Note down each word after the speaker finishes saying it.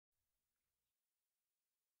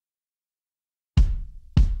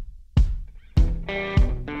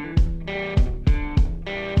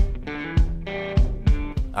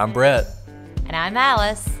I'm Brett. And I'm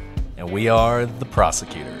Alice. And we are the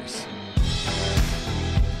prosecutors.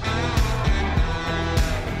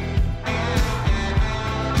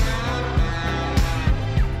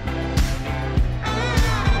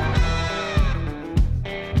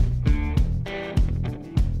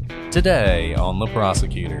 Today on The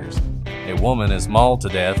Prosecutors, a woman is mauled to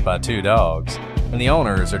death by two dogs, and the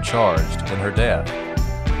owners are charged in her death.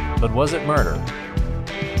 But was it murder?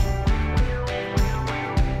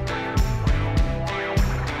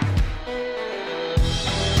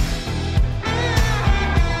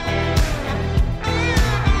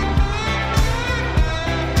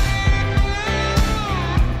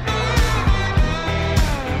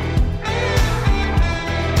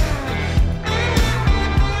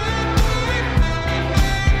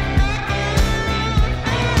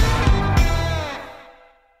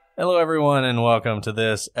 Hello, everyone, and welcome to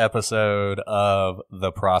this episode of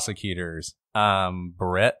The Prosecutors. I'm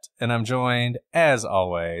Brett, and I'm joined, as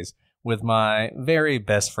always, with my very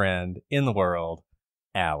best friend in the world,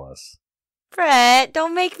 Alice. Brett,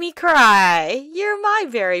 don't make me cry. You're my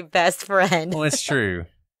very best friend. Well, it's true,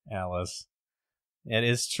 Alice. It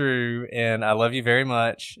is true, and I love you very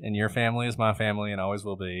much, and your family is my family and always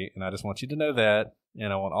will be, and I just want you to know that,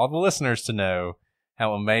 and I want all the listeners to know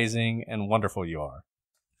how amazing and wonderful you are.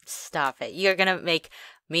 Stop it. You're going to make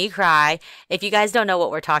me cry. If you guys don't know what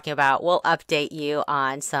we're talking about, we'll update you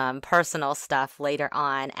on some personal stuff later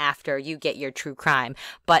on after you get your true crime.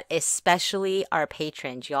 But especially our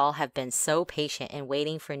patrons, y'all have been so patient in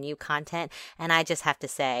waiting for new content. And I just have to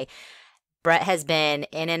say, Brett has been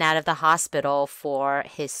in and out of the hospital for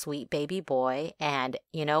his sweet baby boy. And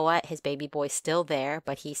you know what? His baby boy's still there.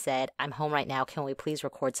 But he said, I'm home right now. Can we please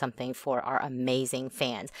record something for our amazing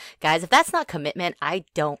fans? Guys, if that's not commitment, I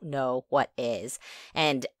don't know what is.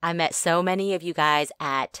 And I met so many of you guys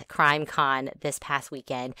at CrimeCon this past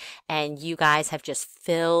weekend. And you guys have just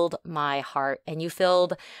filled my heart. And you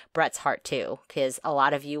filled Brett's heart too. Because a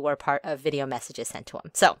lot of you were part of video messages sent to him.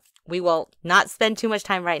 So we will not spend too much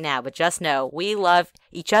time right now, but just know we love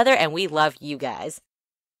each other and we love you guys.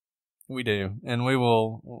 We do. And we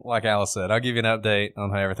will, like Alice said, I'll give you an update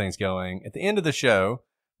on how everything's going at the end of the show.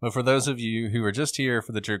 But for those of you who are just here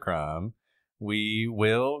for the true crime, we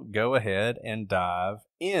will go ahead and dive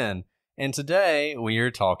in. And today we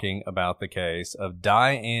are talking about the case of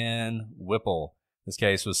Diane Whipple. This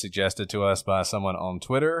case was suggested to us by someone on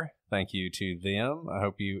Twitter. Thank you to them. I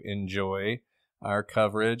hope you enjoy our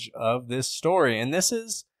coverage of this story. And this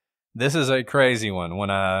is a crazy one. When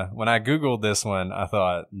I Googled this one, I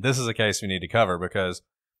thought this is a case we need to cover because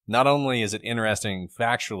not only is it interesting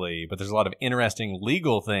factually, but there's a lot of interesting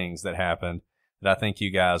legal things that happened that I think you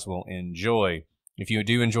guys will enjoy. If you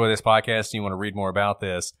do enjoy this podcast and you want to read more about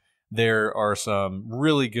this, there are some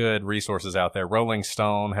really good resources out there. Rolling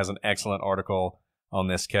Stone has an excellent article on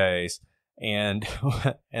this case. And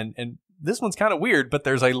this one's kind of weird, but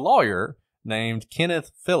there's a lawyer named Kenneth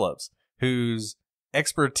Phillips, whose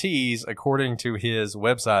expertise, according to his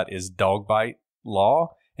website, is dog bite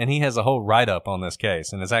law. And he has a whole write-up on this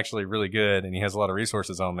case. And it's actually really good, and he has a lot of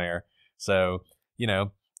resources on there. So, you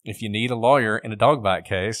know, if you need a lawyer in a dog bite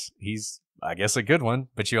case, he's, I guess, a good one.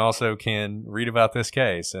 But you also can read about this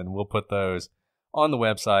case, and we'll put those on the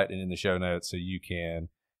website and in the show notes so you can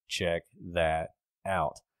check that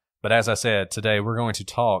out. But as I said, today we're going to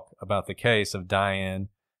talk about the case of Diane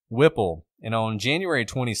Whipple. And on January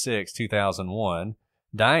 26, 2001,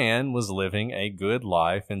 Diane was living a good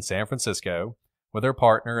life in San Francisco with her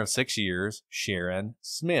partner of 6 years, Sharon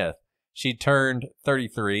Smith. She turned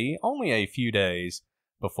 33 only a few days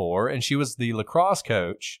before, and she was the lacrosse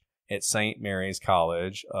coach at St. Mary's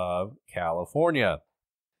College of California.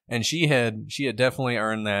 And she had definitely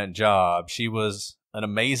earned that job. She was an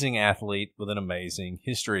amazing athlete with an amazing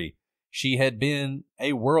history. She had been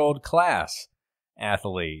a world-class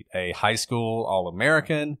athlete, a high school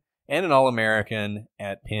All-American, and an All-American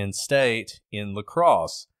at Penn State in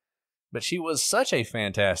lacrosse. But she was such a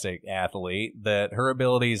fantastic athlete that her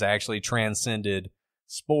abilities actually transcended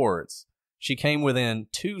sports. She came within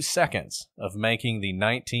 2 seconds of making the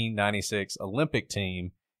 1996 Olympic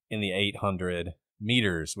team in the 800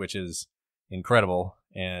 meters, which is incredible,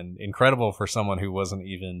 and incredible for someone who wasn't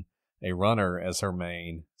even a runner as her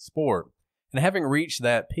main sport. And having reached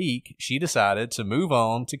that peak, she decided to move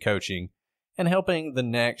on to coaching and helping the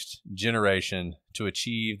next generation to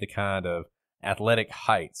achieve the kind of athletic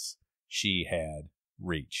heights she had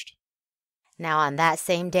reached. Now, on that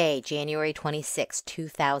same day, January 26,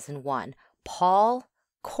 2001, Paul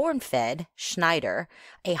corn-fed Schneider,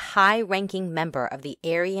 a high-ranking member of the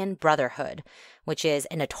Aryan Brotherhood, which is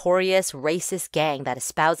a notorious racist gang that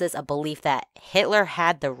espouses a belief that Hitler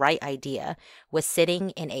had the right idea, was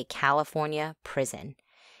sitting in a California prison.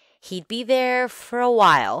 He'd be there for a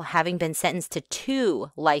while, having been sentenced to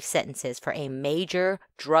 2 life sentences for a major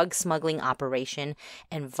drug smuggling operation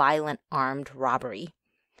and violent armed robbery.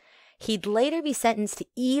 He'd later be sentenced to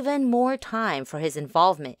even more time for his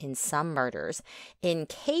involvement in some murders, in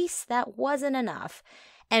case that wasn't enough,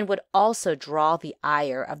 and would also draw the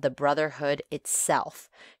ire of the Brotherhood itself,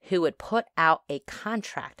 who would put out a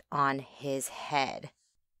contract on his head.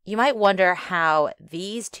 You might wonder how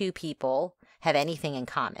these 2 people have anything in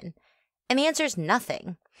common. And the answer is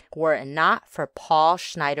nothing, were it not for Paul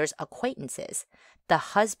Schneider's acquaintances, the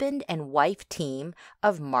husband and wife team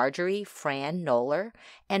of Marjorie Fran Noller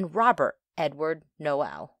and Robert Edward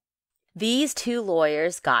Noel. These 2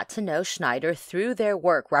 lawyers got to know Schneider through their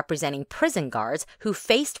work representing prison guards who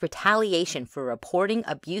faced retaliation for reporting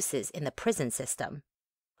abuses in the prison system.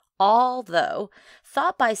 Although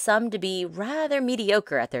thought by some to be rather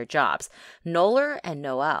mediocre at their jobs, Noller and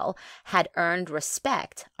Noel had earned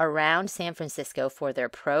respect around San Francisco for their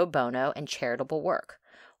pro bono and charitable work.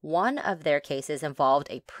 One of their cases involved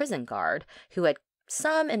a prison guard who had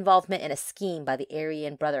some involvement in a scheme by the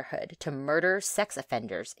Aryan Brotherhood to murder sex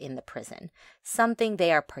offenders in the prison, something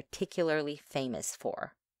they are particularly famous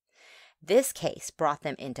for. This case brought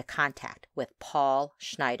them into contact with Paul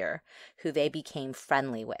Schneider, who they became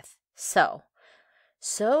friendly with. So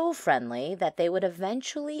friendly that they would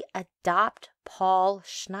eventually adopt Paul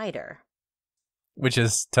Schneider. Which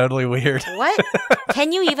is totally weird. What?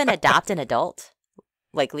 Can you even adopt an adult?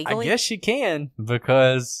 Like legally? I guess you can,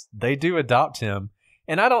 because they do adopt him.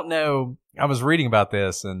 And I don't know, I was reading about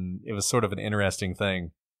this, and it was sort of an interesting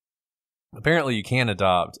thing. Apparently you can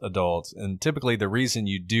adopt adults, and typically the reason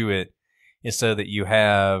you do it is so that you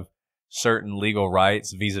have certain legal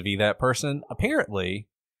rights vis-a-vis that person. Apparently,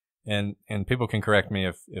 and people can correct me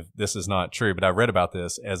if this is not true, but I read about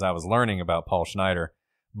this as I was learning about Paul Schneider.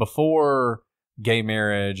 Before gay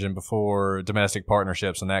marriage and before domestic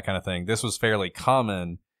partnerships and that kind of thing, this was fairly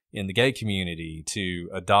common in the gay community to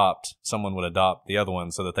adopt. Someone would adopt the other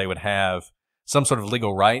one so that they would have some sort of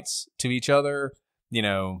legal rights to each other, you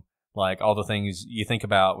know, like all the things you think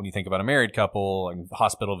about when you think about a married couple, and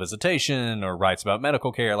hospital visitation or rights about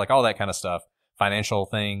medical care, like all that kind of stuff, financial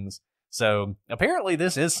things. So apparently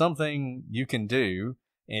this is something you can do,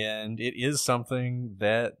 and it is something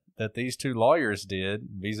that these 2 lawyers did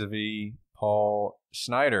vis-a-vis Paul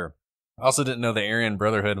Schneider. I also didn't know the Aryan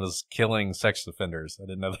Brotherhood was killing sex offenders. I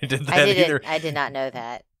didn't know they did that either. I did not know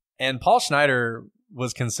that. And Paul Schneider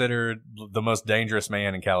was considered the most dangerous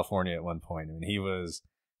man in California at one point. I mean, he was...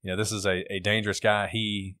 You know, this is a dangerous guy.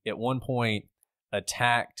 He, at one point,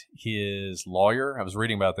 attacked his lawyer. I was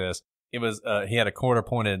reading about this. It was he had a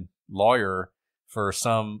court-appointed lawyer for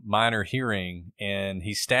some minor hearing, and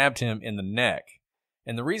he stabbed him in the neck.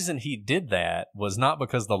 And the reason he did that was not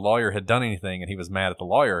because the lawyer had done anything and he was mad at the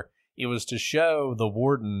lawyer. It was to show the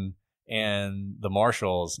warden and the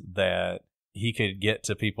marshals that he could get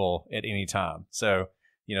to people at any time. So,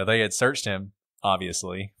 you know, they had searched him,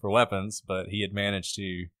 obviously, for weapons, but he had managed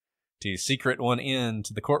to secret one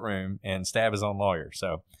into the courtroom and stab his own lawyer.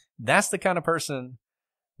 So that's the kind of person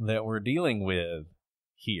that we're dealing with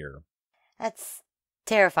here. That's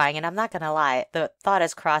terrifying, and I'm not going to lie. The thought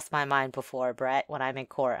has crossed my mind before, Brett, when I'm in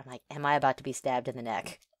court. I'm like, am I about to be stabbed in the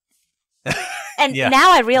neck? And yeah,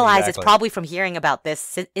 now I realize exactly. It's probably from hearing about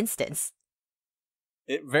this instance.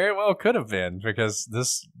 It very well could have been, because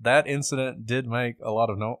that incident did make a lot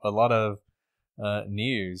of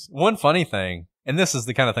news. One funny thing, and this is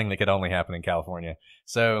the kind of thing that could only happen in California.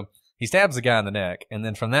 So he stabs the guy in the neck, and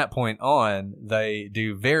then from that point on, they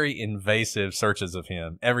do very invasive searches of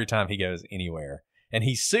him every time he goes anywhere. And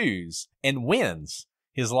he sues and wins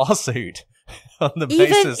his lawsuit on the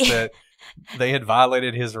basis that they had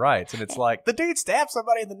violated his rights. And it's like, the dude stabbed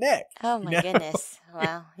somebody in the neck. Oh, my goodness.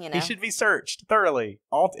 Well, you know. He should be searched thoroughly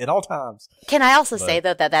at all times. Can I also say,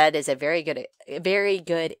 though, that is a very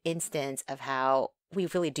good instance of how we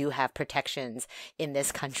really do have protections in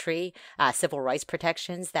this country, civil rights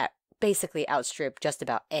protections that basically outstrip just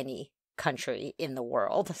about any country in the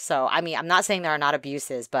world. So, I mean, I'm not saying there are not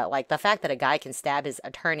abuses, but like the fact that a guy can stab his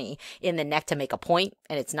attorney in the neck to make a point,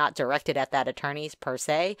 and it's not directed at that attorney's per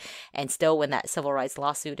se, and still win that civil rights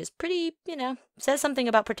lawsuit is pretty, says something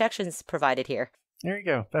about protections provided here. There you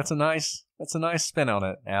go. That's a nice spin on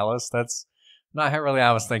it, Alice. Not how really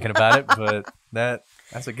I was thinking about it, but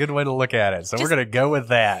that's a good way to look at it. So we're going to go with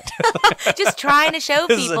that. Just trying to show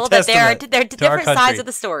This is a people that there are testament to our different sides country. of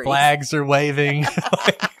the story. Flags are waving.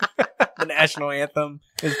 The national anthem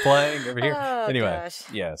is playing over here. Oh, Anyway, gosh.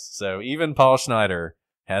 yes. So even Paul Schneider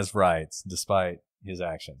has rights despite his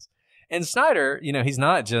actions. And Snyder, he's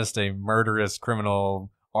not just a murderous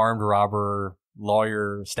criminal, armed robber,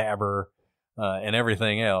 lawyer, stabber, and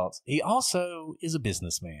everything else. He also is a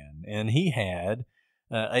businessman, and he had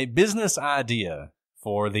a business idea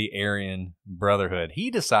for the Aryan Brotherhood.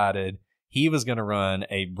 He decided he was going to run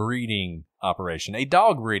a breeding operation, a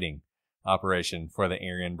dog breeding operation for the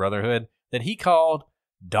Aryan Brotherhood that he called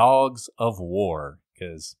Dogs of War,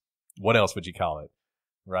 because what else would you call it,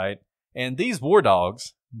 right? And these war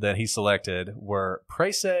dogs that he selected were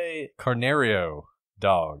Prese Carnerio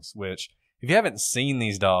dogs, which, if you haven't seen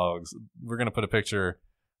these dogs, we're going to put a picture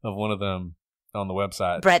of one of them on the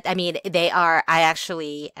website. Brett, I mean, I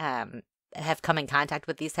actually have come in contact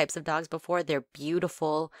with these types of dogs before. They're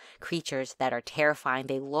beautiful creatures that are terrifying.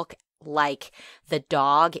 They look like the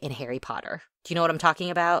dog in Harry Potter. Do you know what I'm talking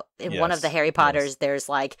about? In one of the Harry Potters, there's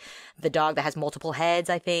like the dog that has multiple heads,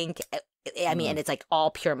 I think. I mean, and it's like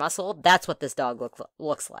all pure muscle. That's what this dog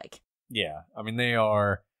looks like. Yeah. I mean, they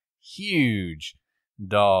are huge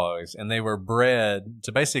dogs, and they were bred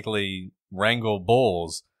to basically wrangle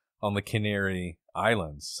bulls on the Canary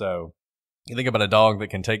Islands. So you think about a dog that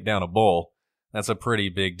can take down a bull, that's a pretty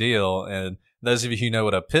big deal. And those of you who know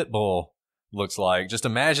what a pit bull looks like, just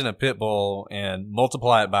imagine a pit bull and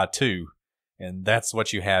multiply it by 2. And that's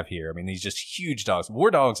what you have here. I mean, these just huge dogs.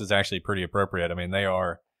 War dogs is actually pretty appropriate. I mean,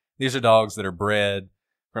 these are dogs that are bred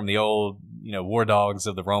from the old, war dogs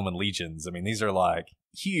of the Roman legions. I mean, these are like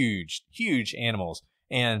huge, huge animals.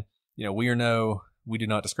 And, we do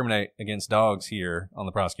not discriminate against dogs here on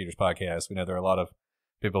the Prosecutors Podcast. We know there are a lot of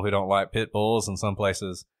people who don't like pit bulls. In some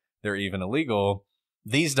places, they're even illegal.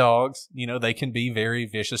 These dogs, they can be very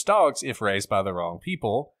vicious dogs if raised by the wrong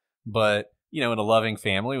people. But, in a loving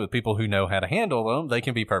family with people who know how to handle them, they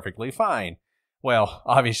can be perfectly fine. Well,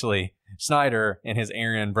 obviously, Snyder and his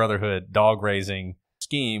Aryan Brotherhood dog raising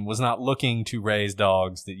scheme was not looking to raise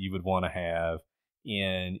dogs that you would want to have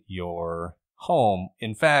in your home.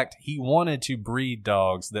 In fact, he wanted to breed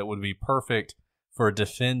dogs that would be perfect for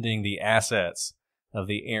defending the assets of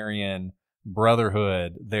the Aryan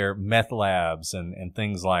Brotherhood, their meth labs and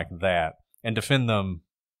things like that, and defend them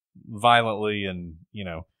violently and,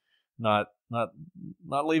 not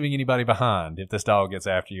leaving anybody behind. If this dog gets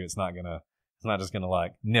after you, it's not just gonna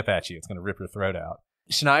like nip at you. It's gonna rip your throat out.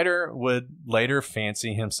 Schneider would later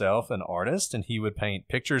fancy himself an artist, and he would paint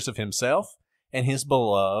pictures of himself and his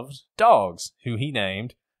beloved dogs, who he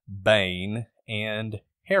named Bane and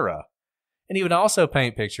Hera. And he would also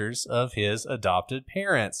paint pictures of his adopted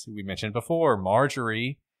parents, who we mentioned before,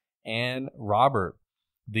 Marjorie and Robert.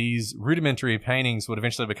 These rudimentary paintings would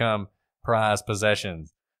eventually become prized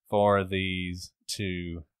possessions for these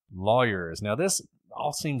two lawyers. Now, this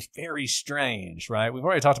all seems very strange, right? We've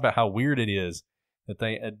already talked about how weird it is that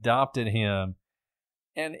they adopted him.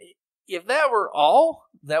 And if that were all,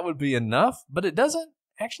 that would be enough, but it doesn't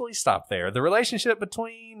actually stop there. The relationship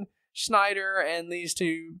between Schneider and these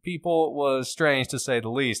two people was strange, to say the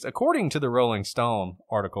least. According to the Rolling Stone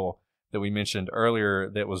article that we mentioned earlier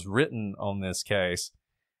that was written on this case,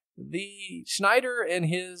 the Schneider and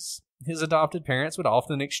his adopted parents would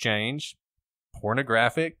often exchange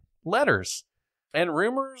pornographic letters. And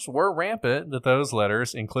rumors were rampant that those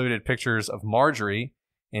letters included pictures of Marjorie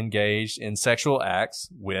engaged in sexual acts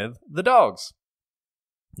with the dogs.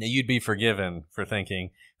 Now, you'd be forgiven for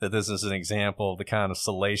thinking that this is an example of the kind of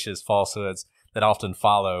salacious falsehoods that often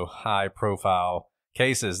follow high-profile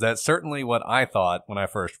cases. That's certainly what I thought when I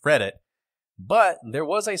first read it. But there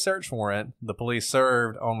was a search warrant the police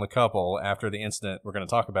served on the couple after the incident we're going to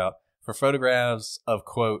talk about for photographs of,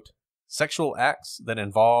 quote, sexual acts that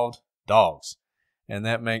involved dogs. And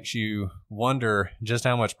that makes you wonder just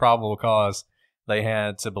how much probable cause they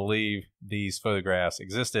had to believe these photographs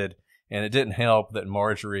existed. And it didn't help that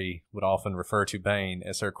Marjorie would often refer to Bane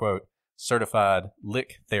as her, quote, certified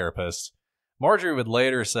lick therapist. Marjorie would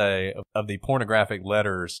later say of the pornographic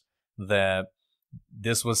letters that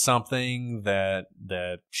this was something that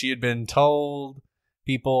she had been told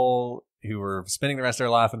people who were spending the rest of their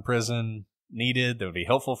life in prison needed, that would be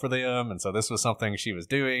helpful for them. And so this was something she was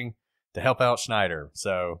doing to help out Schneider.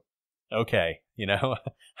 So, okay,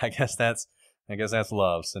 I guess that's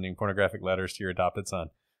love, sending pornographic letters to your adopted son.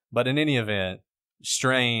 But in any event,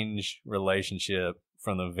 strange relationship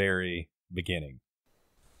from the very beginning.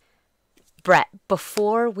 Brett,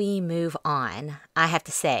 before we move on, I have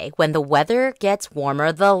to say, when the weather gets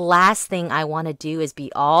warmer, the last thing I want to do is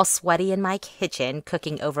be all sweaty in my kitchen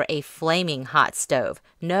cooking over a flaming hot stove.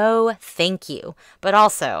 No, thank you. But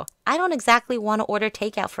also, I don't exactly want to order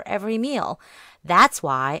takeout for every meal. That's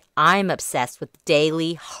why I'm obsessed with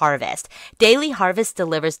Daily Harvest. Daily Harvest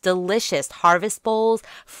delivers delicious harvest bowls,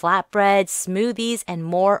 flatbreads, smoothies, and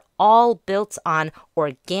more, all built on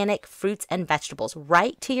organic fruits and vegetables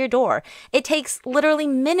right to your door. It takes literally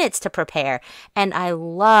minutes to prepare, and I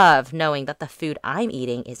love knowing that the food I'm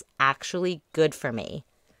eating is actually good for me.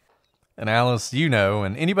 And Alice, you know,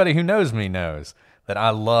 and anybody who knows me knows that I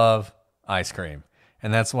love ice cream.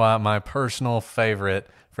 And that's why my personal favorite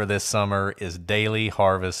for this summer is Daily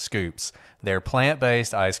Harvest Scoops. Their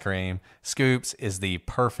plant-based ice cream. Scoops is the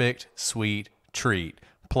perfect sweet treat.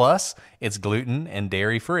 Plus, it's gluten and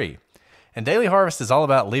dairy-free. And Daily Harvest is all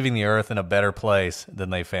about leaving the earth in a better place than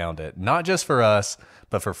they found it. Not just for us,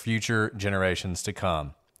 but for future generations to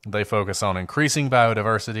come. They focus on increasing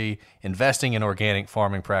biodiversity, investing in organic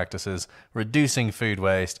farming practices, reducing food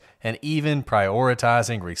waste, and even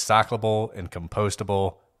prioritizing recyclable and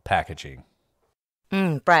compostable packaging.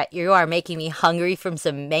 Brett, you are making me hungry from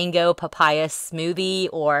some mango papaya smoothie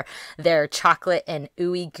or their chocolate and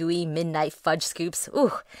ooey gooey midnight fudge scoops.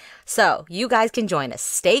 Ooh. So you guys can join us.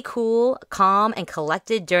 Stay cool, calm, and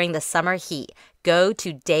collected during the summer heat. Go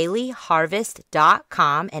to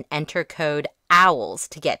dailyharvest.com and enter code OWLS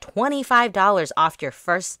to get $25 off your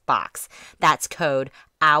first box. That's code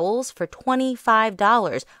OWLS for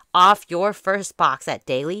 $25 off your first box at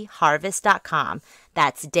dailyharvest.com.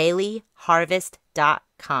 That's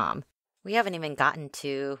dailyharvest.com. We haven't even gotten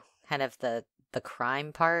to kind of the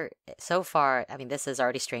crime part so far. I mean, this is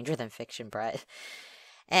already stranger than fiction, Brett.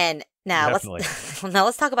 And now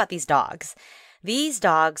let's talk about these dogs. These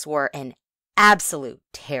dogs were an absolute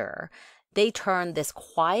terror. They turned this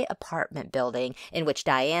quiet apartment building in which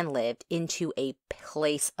Diane lived into a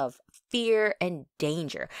place of fear and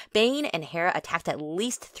danger. Bane and Hera attacked at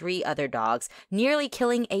least 3 other dogs, nearly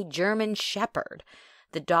killing a German Shepherd.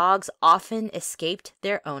 The dogs often escaped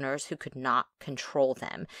their owners who could not control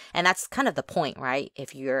them. And that's kind of the point, right?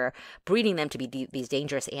 If you're breeding them to be these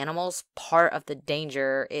dangerous animals, part of the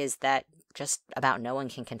danger is that just about no one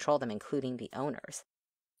can control them, including the owners.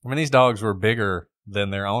 I mean, these dogs were bigger than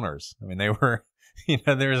their owners. I mean, they were,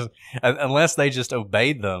 unless they just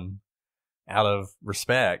obeyed them out of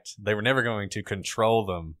respect, they were never going to control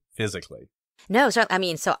them physically. No, so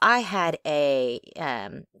I had a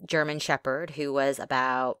German Shepherd who was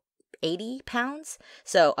about 80 pounds,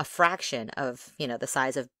 so a fraction of, the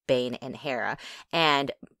size of Bane and Hera.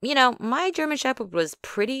 And, my German Shepherd was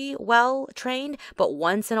pretty well trained, but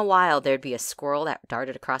once in a while there'd be a squirrel that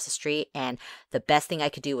darted across the street, and the best thing I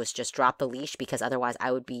could do was just drop the leash, because otherwise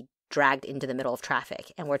I would be dragged into the middle of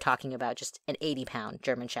traffic. And we're talking about just an 80-pound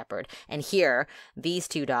German Shepherd. And here, these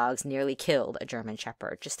 2 dogs nearly killed a German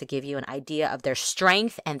Shepherd, just to give you an idea of their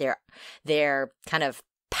strength and their kind of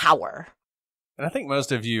power. And I think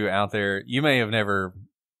most of you out there, you may have never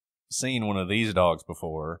seen one of these dogs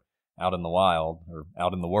before out in the wild or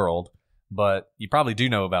out in the world, but you probably do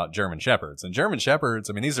know about German Shepherds. And German Shepherds,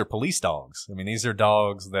 these are police dogs. These are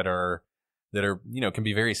dogs that are, can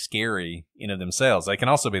be very scary in of themselves. They can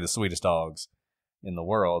also be the sweetest dogs in the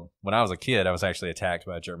world. When I was a kid, I was actually attacked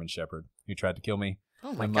by a German Shepherd who tried to kill me.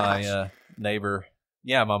 Oh my gosh. My neighbor,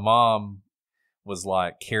 my mom was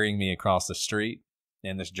like carrying me across the street,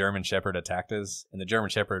 and this German Shepherd attacked us. And the German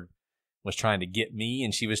Shepherd was trying to get me,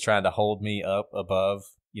 and she was trying to hold me up above,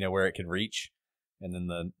 where it could reach. And then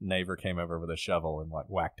the neighbor came over with a shovel and like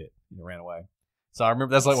whacked it and ran away. So I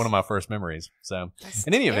remember that's like one of my first memories. So that's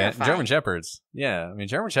in any terrifying. event, German Shepherds,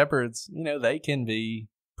 German Shepherds, they can be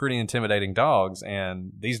pretty intimidating dogs,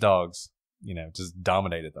 and these dogs, just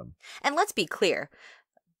dominated them. And let's be clear,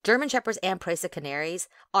 German Shepherds and Presa Canaries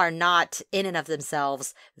are not in and of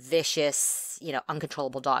themselves vicious,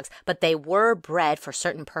 uncontrollable dogs, but they were bred for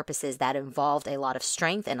certain purposes that involved a lot of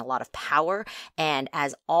strength and a lot of power. And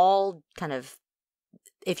as all kind of,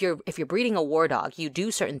 if you're breeding a war dog, you do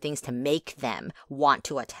certain things to make them want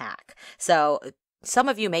to attack. So some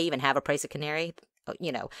of you may even have a Presa Canary.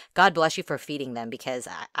 God bless you for feeding them, because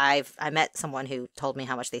I met someone who told me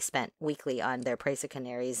how much they spent weekly on their Presa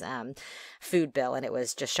Canaries food bill, and it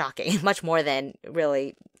was just shocking. Much more than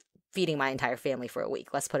really feeding my entire family for a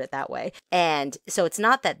week. Let's put it that way. And so it's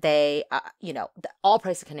not that they, all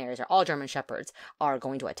Presa Canaries or all German Shepherds are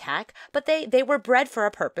going to attack, but they were bred for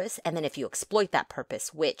a purpose. And then if you exploit that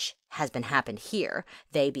purpose, which has been happened here,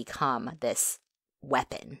 they become this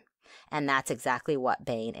weapon. And that's exactly what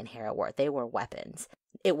Bane and Hera were. They were weapons.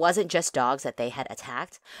 it wasn't just dogs that they had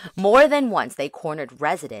attacked. More than once, they cornered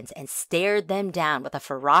residents and stared them down with a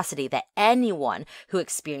ferocity that anyone who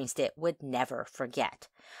experienced it would never forget.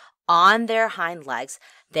 On their hind legs,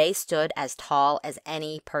 they stood as tall as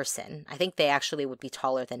any person. I think they actually would be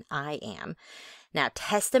taller than I am. Now,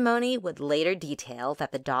 testimony would later detail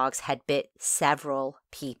that the dogs had bit several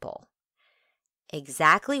people.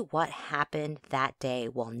 Exactly what happened that day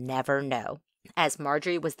we'll never know, as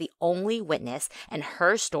Marjorie was the only witness and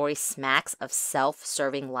her story smacks of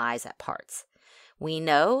self-serving lies at parts. We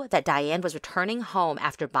know that Diane was returning home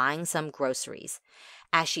after buying some groceries.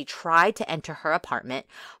 As she tried to enter her apartment,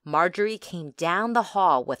 Marjorie came down the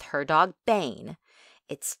hall with her dog Bane.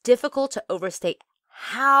 It's difficult to overstate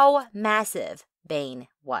how massive Bane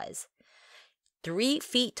was. 3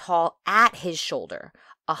 feet tall at his shoulder,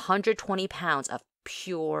 120 pounds of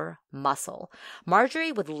pure muscle.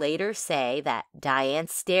 Marjorie would later say that Diane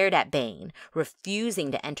stared at Bane,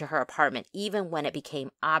 refusing to enter her apartment even when it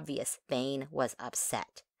became obvious Bane was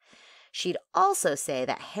upset. She'd also say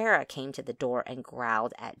that Hera came to the door and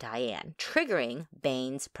growled at Diane, triggering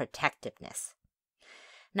Bane's protectiveness.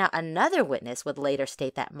 Now, another witness would later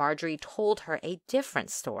state that Marjorie told her a different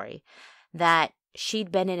story, that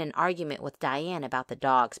she'd been in an argument with Diane about the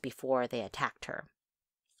dogs before they attacked her.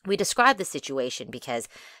 We describe the situation because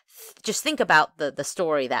just think about the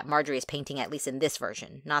story that Marjorie is painting, at least in this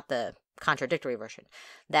version, not the contradictory version,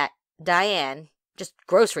 that Diane, just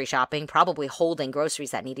grocery shopping, probably holding groceries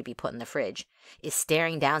that need to be put in the fridge, is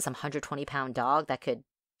staring down some 120-pound dog that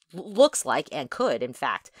looks like and could, in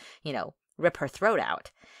fact, rip her throat out,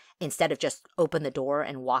 instead of just open the door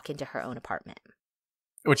and walk into her own apartment.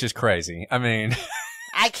 Which is crazy. I mean,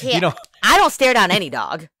 I can't. I don't stare down any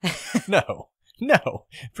dog. No,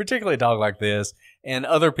 particularly a dog like this. And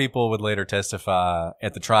other people would later testify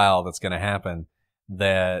at the trial that's going to happen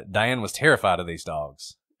that Diane was terrified of these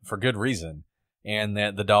dogs for good reason, and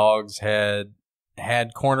that the dogs had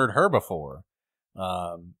cornered her before.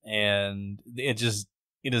 And it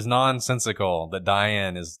is nonsensical that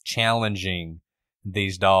Diane is challenging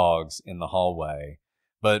these dogs in the hallway.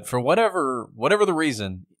 But for whatever the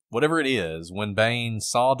reason, whatever it is, when Bane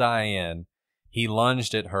saw Diane, he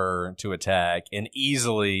lunged at her to attack and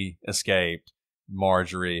easily escaped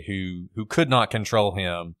Marjorie, who could not control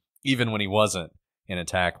him, even when he wasn't in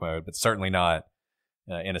attack mode, but certainly not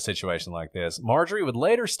in a situation like this. Marjorie would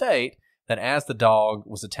later state that as the dog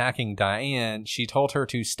was attacking Diane, she told her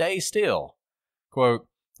to stay still. Quote,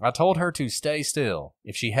 "I told her to stay still.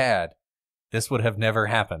 If she had, this would have never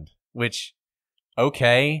happened." Which,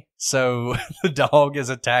 okay, so the dog is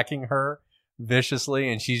attacking her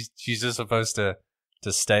viciously, and she's just supposed to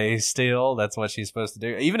stay still. That's what she's supposed to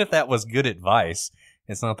do. Even if that was good advice,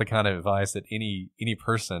 it's not the kind of advice that any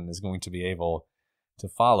person is going to be able to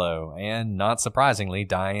follow. And not surprisingly,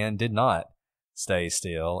 Diane did not stay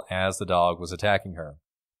still as the dog was attacking her.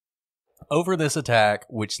 Over this attack,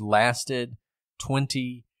 which lasted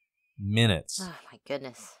 20 minutes. Oh my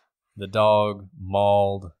goodness. The dog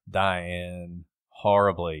mauled Diane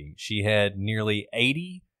horribly. She had nearly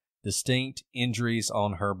 80 distinct injuries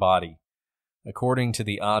on her body. According to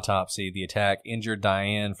the autopsy, the attack injured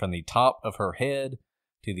Diane from the top of her head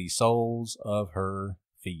to the soles of her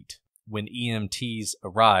feet. When EMTs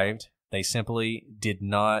arrived, they simply did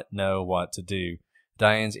not know what to do.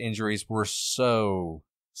 Diane's injuries were so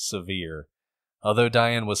severe. Although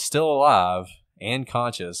Diane was still alive and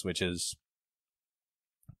conscious, which is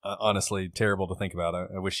honestly terrible to think about.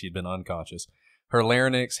 I wish she'd been unconscious. Her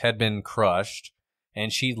larynx had been crushed,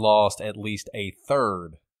 and she'd lost at least a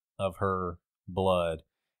third of her blood.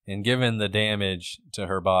 And given the damage to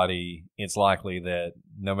her body, it's likely that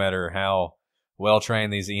no matter how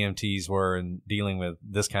well-trained these EMTs were in dealing with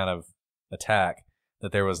this kind of attack,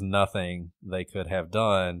 that there was nothing they could have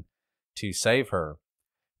done to save her.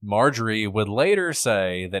 Marjorie would later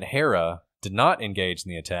say that Hera did not engage in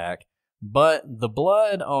the attack, but the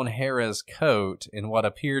blood on Hera's coat and what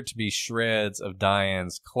appeared to be shreds of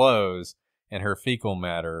Diane's clothes and her fecal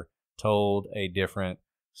matter told a different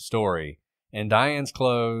story. And Diane's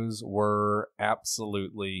clothes were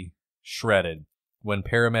absolutely shredded. When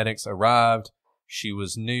paramedics arrived, she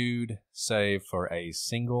was nude, save for a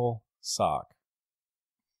single sock.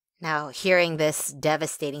 Now, hearing this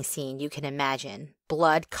devastating scene, you can imagine.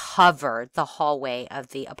 Blood covered the hallway of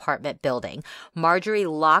the apartment building. Marjorie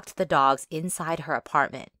locked the dogs inside her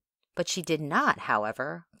apartment, but she did not,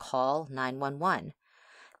 however, call 911.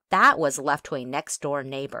 That was left to a next-door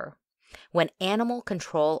neighbor. When animal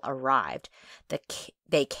control arrived,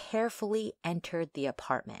 they carefully entered the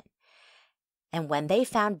apartment. And when they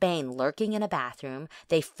found Bane lurking in a bathroom,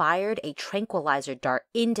 they fired a tranquilizer dart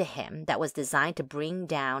into him that was designed to bring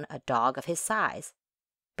down a dog of his size.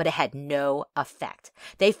 But it had no effect.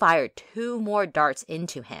 They fired 2 more darts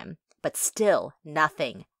into him, but still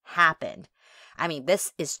nothing happened. I mean,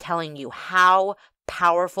 this is telling you how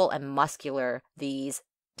powerful and muscular these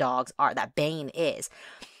dogs are, that Bane is.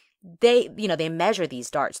 They measure these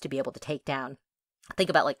darts to be able to take down, think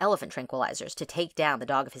about like elephant tranquilizers, to take down the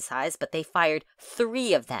dog of his size, but they fired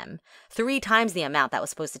 3 of them, 3 times the amount that was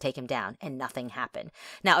supposed to take him down, and nothing happened.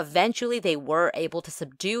 Now, eventually they were able to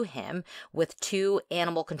subdue him with 2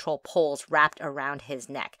 animal control poles wrapped around his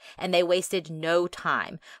neck, and they wasted no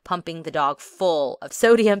time pumping the dog full of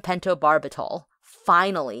sodium pentobarbital,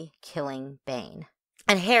 finally killing Bane.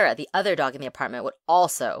 And Hera, the other dog in the apartment, would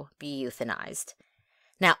also be euthanized.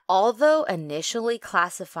 Now, although initially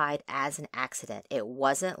classified as an accident, it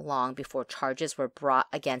wasn't long before charges were brought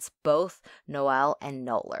against both Noel and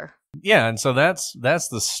Noller. Yeah, and so that's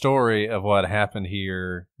the story of what happened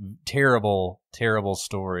here. Terrible, terrible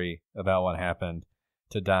story about what happened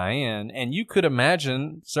to Diane. And you could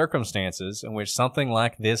imagine circumstances in which something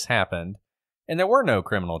like this happened and there were no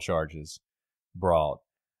criminal charges brought.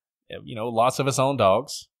 Lots of us own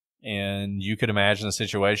dogs. And you could imagine a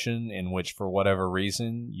situation in which, for whatever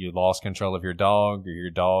reason, you lost control of your dog, or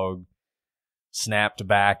your dog snapped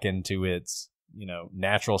back into its,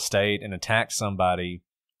 natural state and attacked somebody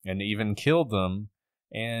and even killed them.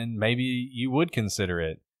 And maybe you would consider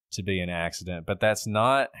it to be an accident, but that's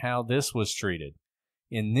not how this was treated.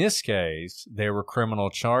 In this case, there were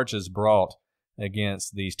criminal charges brought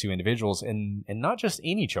against these 2 individuals, and not just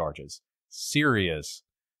any charges, serious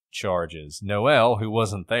charges. Noel, who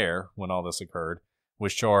wasn't there when all this occurred,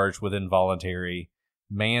 was charged with involuntary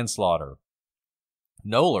manslaughter.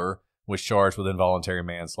 Noller was charged with involuntary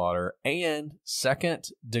manslaughter and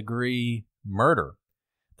second-degree murder.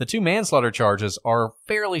 The 2 manslaughter charges are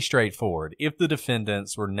fairly straightforward. If the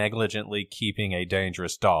defendants were negligently keeping a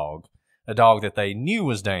dangerous dog, a dog that they knew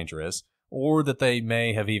was dangerous, or that they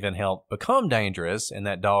may have even helped become dangerous and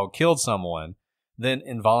that dog killed someone, then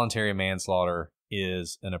involuntary manslaughter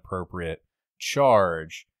is an appropriate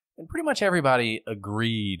charge. And pretty much everybody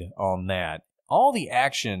agreed on that. All the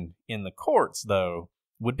action in the courts, though,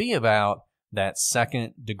 would be about that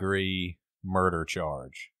second-degree murder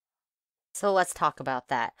charge. So let's talk about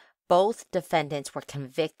that. Both defendants were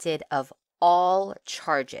convicted of all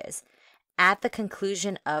charges. At the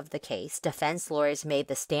conclusion of the case, defense lawyers made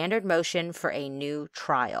the standard motion for a new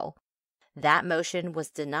trial. That motion was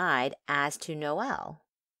denied as to Noel.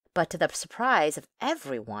 But to the surprise of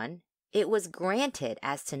everyone, it was granted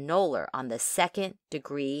as to Noller on the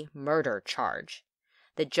second-degree murder charge.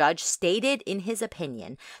 The judge stated in his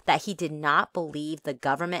opinion that he did not believe the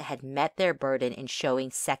government had met their burden in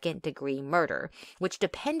showing second-degree murder, which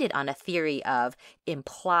depended on a theory of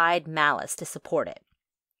implied malice to support it.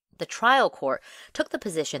 The trial court took the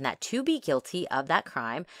position that to be guilty of that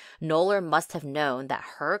crime, Noller must have known that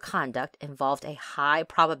her conduct involved a high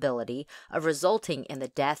probability of resulting in the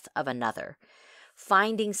death of another.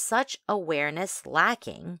 Finding such awareness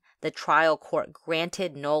lacking, the trial court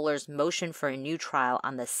granted Noller's motion for a new trial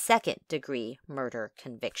on the second-degree murder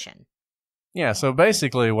conviction. Yeah, so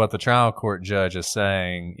basically what the trial court judge is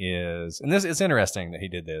saying is, and this it's interesting that he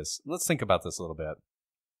did this. Let's think about this a little bit.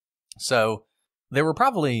 So there were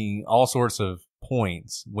probably all sorts of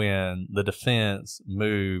points when the defense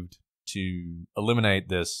moved to eliminate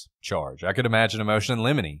this charge. I could imagine a motion in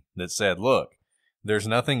limine that said, look, there's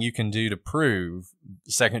nothing you can do to prove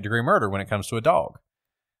second-degree murder when it comes to a dog.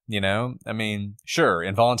 Sure,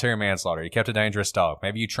 involuntary manslaughter. You kept a dangerous dog.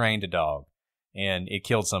 Maybe you trained a dog and it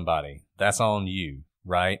killed somebody. That's on you,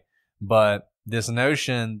 right? But this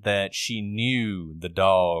notion that she knew the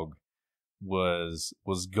dog was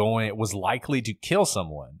likely to kill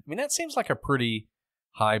someone. That seems like a pretty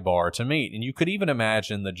high bar to meet. And you could even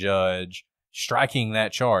imagine the judge striking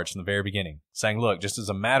that charge from the very beginning, saying, look, just as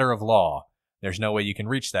a matter of law, there's no way you can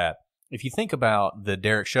reach that. If you think about the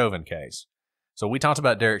Derek Chauvin case. So we talked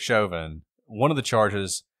about Derek Chauvin. One of the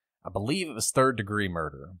charges, I believe it was third-degree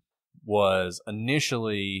murder, was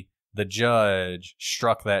initially the judge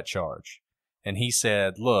struck that charge. And he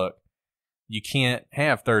said, look, you can't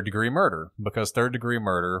have third-degree murder because third-degree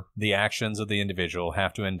murder, the actions of the individual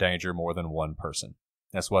have to endanger more than one person.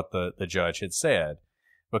 That's what the judge had said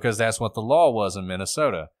because that's what the law was in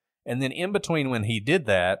Minnesota. And then in between when he did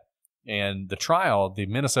that and the trial, the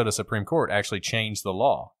Minnesota Supreme Court actually changed the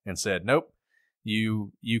law and said, nope,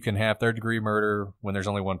 you can have third-degree murder when there's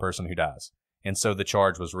only one person who dies. And so the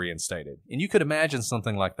charge was reinstated. And you could imagine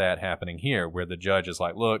something like that happening here where the judge is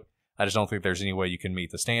like, look, I just don't think there's any way you can meet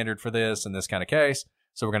the standard for this in this kind of case,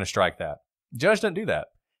 so we're going to strike that. The judge doesn't do that.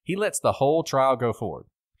 He lets the whole trial go forward.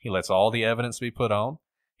 He lets all the evidence be put on.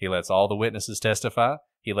 He lets all the witnesses testify.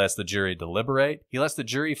 He lets the jury deliberate. He lets the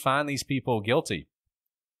jury find these people guilty.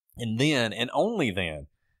 And then, and only then,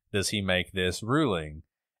 does he make this ruling.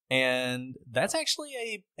 And that's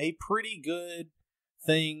actually a pretty good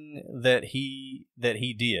thing that he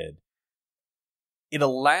did. It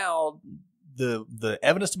allowed the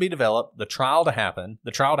evidence to be developed, the trial to happen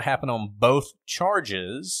on both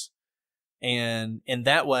charges, and in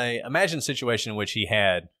that way, imagine a situation in which he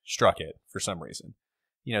had struck it for some reason.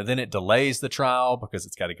 Then it delays the trial because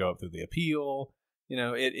it's got to go up through the appeal.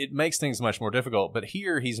 It makes things much more difficult. But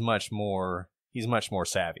here he's much more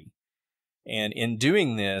savvy. And in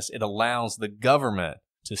doing this, it allows the government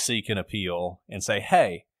to seek an appeal and say,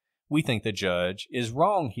 hey, we think the judge is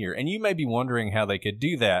wrong here. And you may be wondering how they could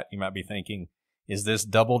do that. You might be thinking, is this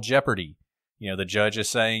double jeopardy? The judge is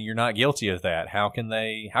saying you're not guilty of that. How can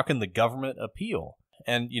the government appeal?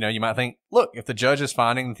 And, you might think, look, if the judge is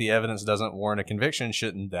finding that the evidence doesn't warrant a conviction,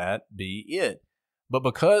 shouldn't that be it? But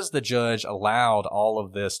because the judge allowed all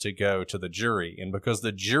of this to go to the jury, and because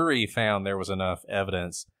the jury found there was enough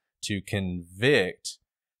evidence to convict,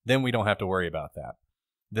 then we don't have to worry about that.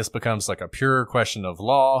 This becomes like a pure question of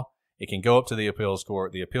law. It can go up to the appeals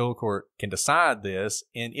court. The appeal court can decide this,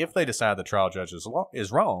 and if they decide the trial judge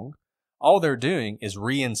is wrong, all they're doing is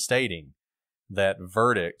reinstating that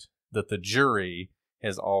verdict that the jury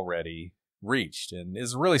has already reached. And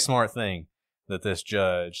it's a really smart thing that this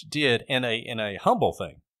judge did, and a humble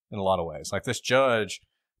thing in a lot of ways. Like, this judge,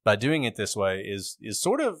 by doing it this way, is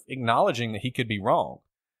sort of acknowledging that he could be wrong,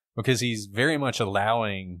 because he's very much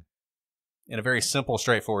allowing, in a very simple,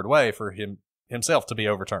 straightforward way, for himself to be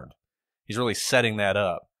overturned. He's really setting that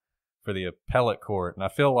up for the appellate court, and I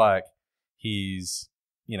feel like he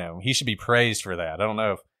should be praised for that. I don't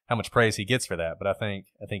know how much praise he gets for that, but I think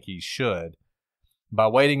he should. By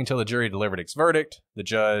waiting until the jury delivered its verdict, the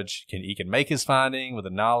judge can make his finding with the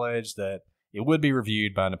knowledge that it would be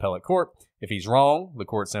reviewed by an appellate court. If he's wrong, the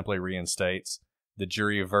court simply reinstates the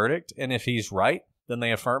jury verdict, and if he's right, then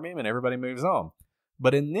they affirm him and everybody moves on.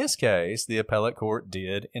 But in this case, the appellate court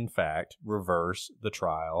did, in fact, reverse the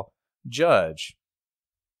trial judge.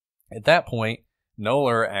 At that point,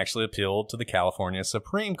 Noller actually appealed to the California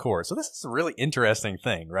Supreme Court. So this is a really interesting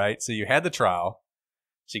thing, right? So you had the trial.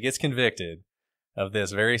 She gets convicted of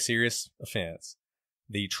this very serious offense.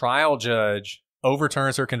 The trial judge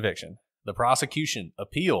overturns her conviction. The prosecution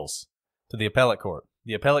appeals to the appellate court.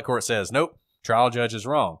 The appellate court says, nope, trial judge is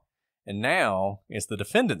wrong. And now it's the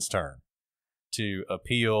defendant's turn to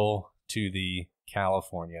appeal to the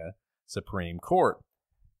California Supreme Court.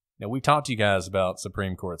 Now, we've talked to you guys about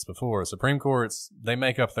Supreme Courts before. Supreme Courts, they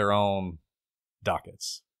make up their own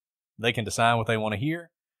dockets. They can decide what they want to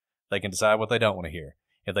hear. They can decide what they don't want to hear.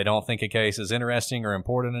 If they don't think a case is interesting or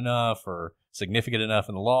important enough or significant enough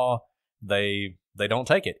in the law, they don't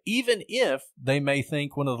take it, even if they may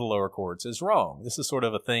think one of the lower courts is wrong. This is sort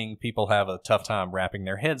of a thing people have a tough time wrapping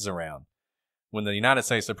their heads around. When the United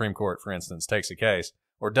States Supreme Court, for instance, takes a case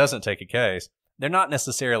or doesn't take a case, they're not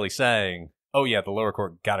necessarily saying, oh yeah, the lower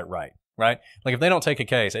court got it right? Like, if they don't take a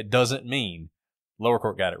case, it doesn't mean lower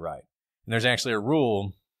court got it right. And there's actually a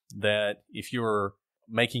rule that if you're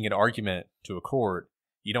making an argument to a court,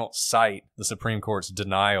 you don't cite the Supreme Court's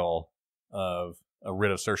denial of a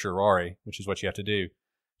writ of certiorari, which is what you have to do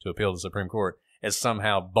to appeal to the Supreme Court, as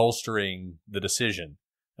somehow bolstering the decision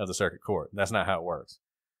of the circuit court. That's not how it works.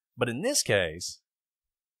 But in this case,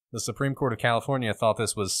 the Supreme Court of California thought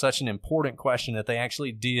this was such an important question that they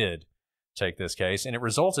actually did take this case, and it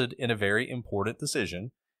resulted in a very important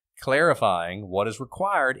decision clarifying what is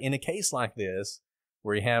required in a case like this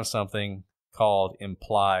where you have something called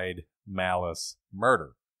implied malice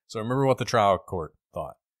murder. So remember what the trial court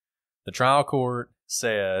thought. The trial court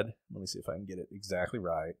said, let me see if I can get it exactly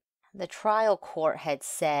right. The trial court had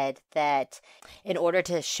said that in order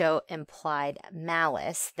to show implied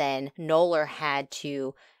malice, then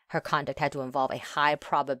her conduct had to involve a high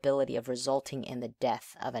probability of resulting in the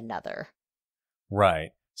death of another.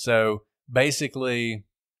 Right. So basically,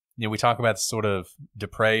 we talk about this sort of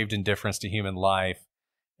depraved indifference to human life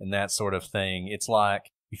and that sort of thing. It's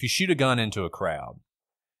like if you shoot a gun into a crowd,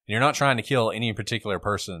 and you're not trying to kill any particular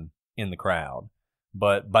person in the crowd,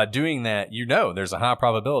 but by doing that, there's a high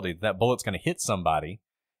probability that bullet's going to hit somebody,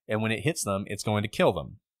 and when it hits them, it's going to kill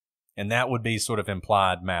them. And that would be sort of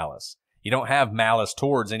implied malice. You don't have malice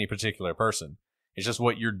towards any particular person. It's just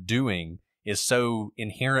what you're doing is so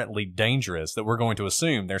inherently dangerous that we're going to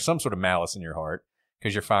assume there's some sort of malice in your heart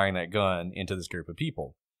because you're firing that gun into this group of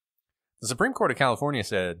people. The Supreme Court of California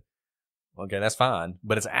said, Okay, that's fine.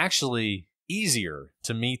 But it's actually easier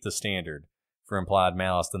to meet the standard for implied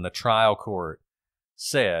malice than the trial court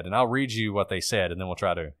said. And I'll read you what they said, and then we'll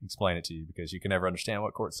try to explain it to you because you can never understand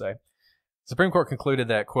what courts say. Supreme Court concluded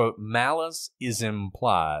that, quote, malice is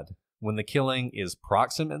implied when the killing is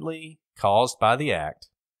proximately caused by the act,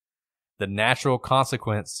 the natural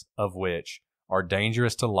consequence of which are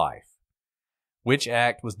dangerous to life, which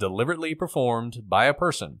act was deliberately performed by a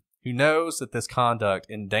person who knows that this conduct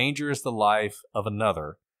endangers the life of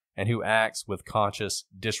another and who acts with conscious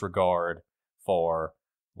disregard for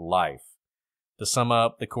life. To sum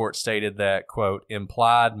up, the court stated that, quote,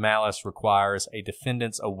 implied malice requires a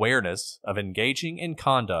defendant's awareness of engaging in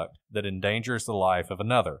conduct that endangers the life of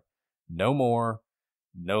another. No more,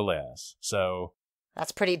 no less. So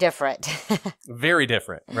that's pretty different. Very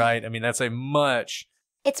different, right? I mean, that's a much...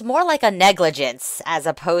 It's more like a negligence as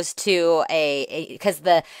opposed to because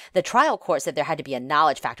the trial court said there had to be a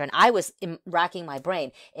knowledge factor. And I was racking my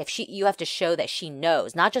brain. If you have to show that she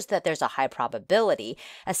knows, not just that there's a high probability.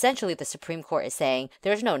 Essentially, the Supreme Court is saying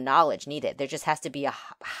there's no knowledge needed. There just has to be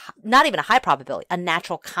not even a high probability, a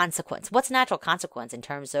natural consequence. What's natural consequence in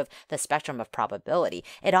terms of the spectrum of probability?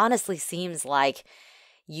 It honestly seems like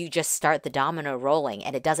you just start the domino rolling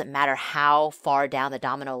and it doesn't matter how far down the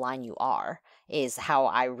domino line you are, is how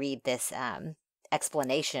I read this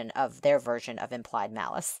explanation of their version of implied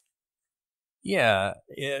malice. Yeah,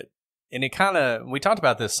 it kind of, we talked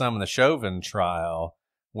about this some in the Chauvin trial,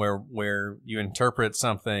 where you interpret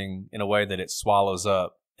something in a way that it swallows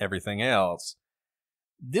up everything else.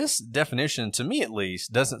 This definition, to me at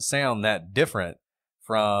least, doesn't sound that different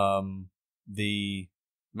from the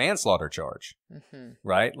manslaughter charge,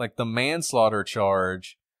 right? Like the manslaughter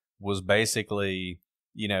charge was basically,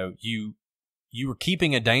 you were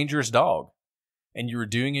keeping a dangerous dog and you were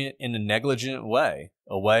doing it in a negligent way,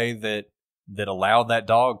 a way that allowed that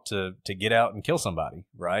dog to get out and kill somebody,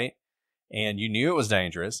 right? And you knew it was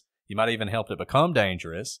dangerous. You might even helped it become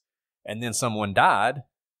dangerous. And then someone died.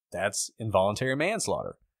 That's involuntary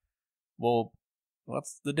manslaughter. Well,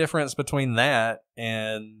 what's the difference between that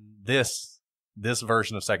and this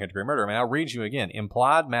version of second-degree murder? I mean, I'll read you again.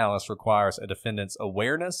 Implied malice requires a defendant's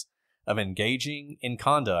awareness of engaging in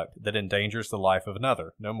conduct that endangers the life of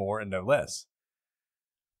another, no more and no less.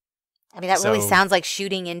 I mean, that really sounds like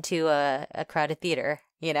shooting into a crowded theater,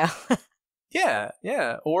 Yeah.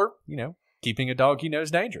 Or, keeping a dog you know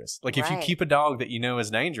is dangerous. Like, if you Right. keep a dog that you know is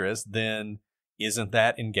dangerous, then isn't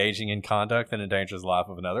that engaging in conduct that endangers the life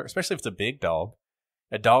of another? Especially if it's a big dog.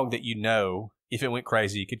 A dog that you know, if it went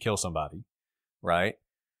crazy, could kill somebody, right?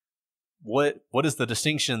 What is the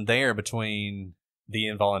distinction there between the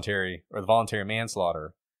involuntary or the voluntary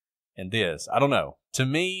manslaughter and this? I don't know. To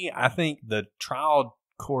me, I think the trial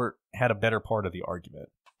court had a better part of the argument.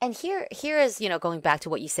 And here is, going back to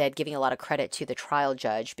what you said, giving a lot of credit to the trial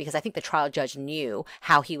judge, because I think the trial judge knew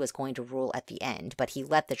how he was going to rule at the end, but he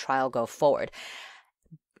let the trial go forward.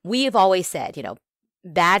 We have always said,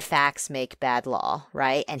 bad facts make bad law,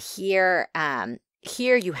 right? And here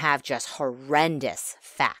you have just horrendous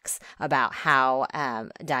facts about how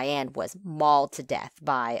Diane was mauled to death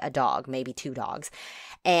by a dog, maybe two dogs.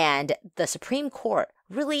 And the Supreme Court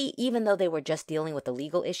really, even though they were just dealing with the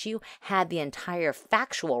legal issue, had the entire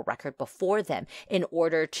factual record before them in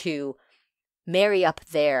order to marry up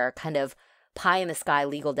their kind of pie-in-the-sky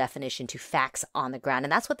legal definition to facts on the ground.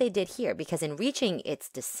 And that's what they did here, because in reaching its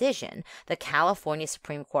decision, the California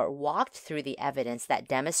Supreme Court walked through the evidence that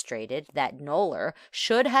demonstrated that Knoller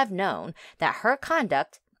should have known that her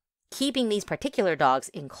conduct, keeping these particular dogs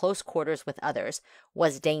in close quarters with others,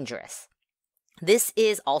 was dangerous. This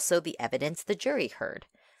is also the evidence the jury heard.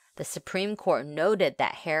 The Supreme Court noted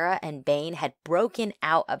that Hara and Bain had broken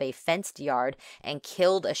out of a fenced yard and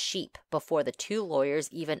killed a sheep before the two lawyers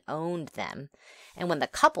even owned them. And when the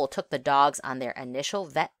couple took the dogs on their initial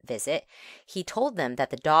vet visit, he told them that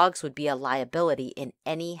the dogs would be a liability in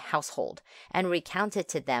any household and recounted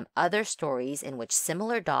to them other stories in which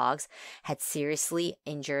similar dogs had seriously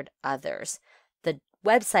injured others. The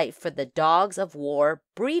website for the Dogs of War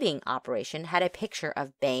breeding operation had a picture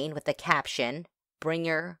of Bain with the caption,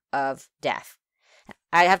 "Bringer of Death."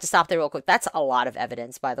 I have to stop there real quick. That's a lot of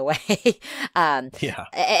evidence, by the way. Yeah.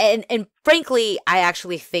 And frankly, I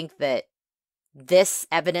actually think that this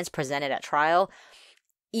evidence presented at trial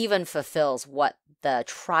even fulfills what the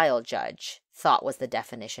trial judge thought was the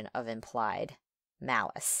definition of implied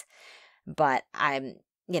malice. But I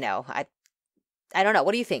don't know.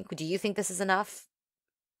 What do you think? Do you think this is enough?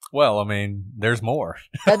 Well, I mean, there's more.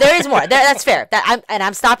 There is more. That's fair.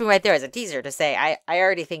 I'm stopping right there as a teaser to say I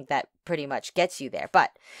already think that pretty much gets you there. But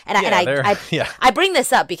I bring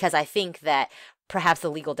this up because I think that perhaps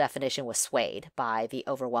the legal definition was swayed by the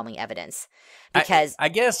overwhelming evidence. Because I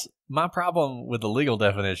guess my problem with the legal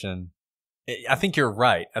definition, I think you're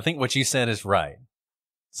right. I think what you said is right.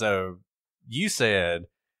 So you said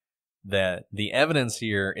that the evidence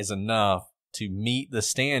here is enough to meet the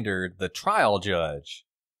standard the trial judge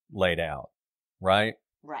laid out, right?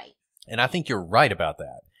 Right. And I think you're right about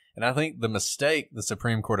that. And I think the mistake the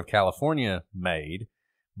Supreme Court of California made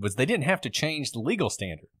was they didn't have to change the legal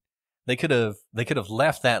standard. They could have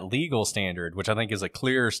left that legal standard, which I think is a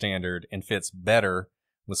clearer standard and fits better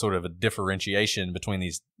with sort of a differentiation between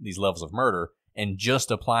these levels of murder, and just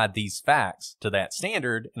applied these facts to that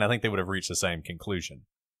standard, and I think they would have reached the same conclusion.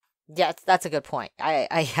 Yeah, that's a good point.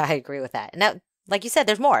 I agree with that. And that, like you said,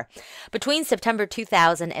 there's more. Between September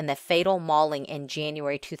 2000 and the fatal mauling in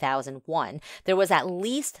January 2001, there was at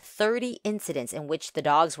least 30 incidents in which the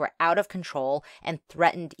dogs were out of control and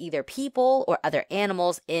threatened either people or other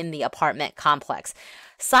animals in the apartment complex.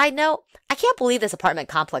 Side note, I can't believe this apartment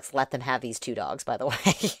complex let them have these 2 dogs, by the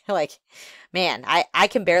way. Like, man, I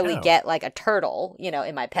can barely get like a turtle,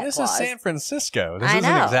 in my pet claws. This is San Francisco. This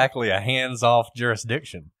isn't exactly a hands-off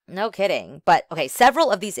jurisdiction. No kidding. But, okay,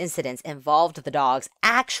 several of these incidents involved the dogs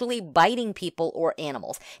actually biting people or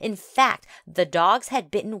animals. In fact, the dogs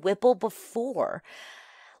had bitten Whipple before.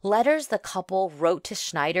 Letters the couple wrote to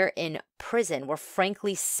Schneider in prison were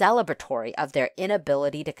frankly celebratory of their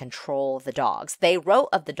inability to control the dogs. They wrote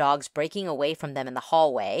of the dogs breaking away from them in the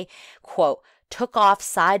hallway, quote, took off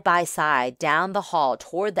side by side down the hall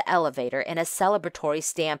toward the elevator in a celebratory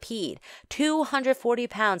stampede. 240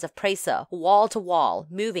 pounds of presa, wall to wall,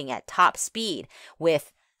 moving at top speed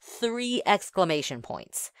with 3 exclamation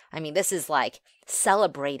points. I mean, this is like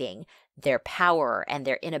celebrating their power and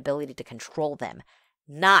their inability to control them.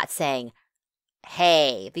 Not saying,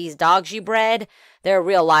 hey, these dogs you bred, they're a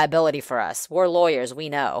real liability for us. We're lawyers, we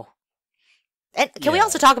know. And can we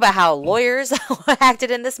also talk about how lawyers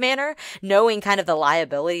acted in this manner, knowing kind of the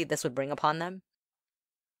liability this would bring upon them?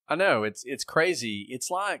 I know, it's crazy. It's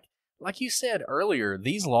like you said earlier,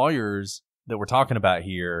 these lawyers that we're talking about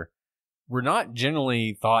here were not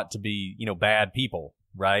generally thought to be, bad people,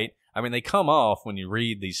 right? I mean, they come off when you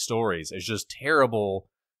read these stories as just terrible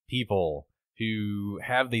people who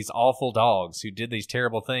have these awful dogs who did these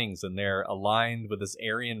terrible things, and they're aligned with this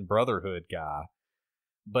Aryan Brotherhood guy.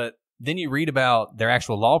 But then you read about their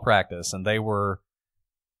actual law practice, and they were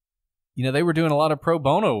doing a lot of pro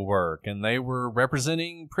bono work, and they were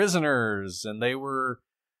representing prisoners, and they were,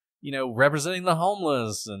 representing the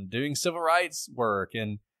homeless and doing civil rights work.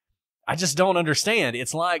 And I just don't understand.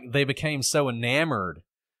 It's like they became so enamored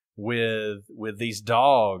with these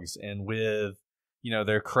dogs and with,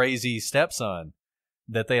 their crazy stepson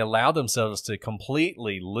that they allowed themselves to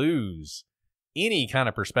completely lose any kind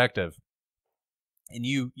of perspective. And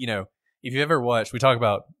if you ever watched, we talk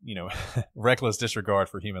about, reckless disregard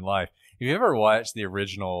for human life. If you ever watched the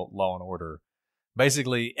original Law and Order,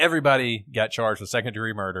 basically everybody got charged with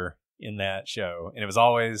second-degree murder in that show. And it was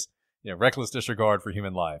always, reckless disregard for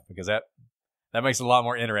human life, because that makes it a lot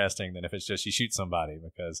more interesting than if it's just you shoot somebody,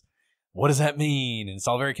 because what does that mean? And it's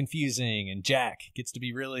all very confusing. And Jack gets to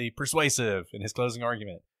be really persuasive in his closing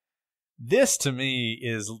argument. This, to me,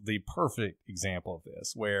 is the perfect example of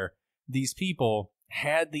this, where these people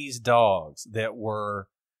had these dogs that were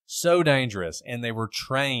so dangerous, and they were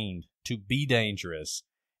trained to be dangerous,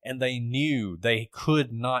 and they knew they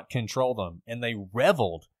could not control them, and they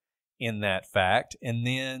reveled in that fact, and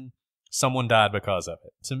then someone died because of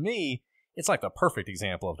it. To me, it's like the perfect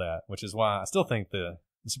example of that, which is why I still think the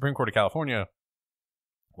Supreme Court of California,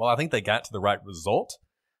 well, I think they got to the right result.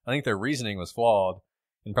 I think their reasoning was flawed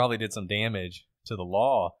and probably did some damage to the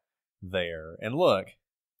law there. And look,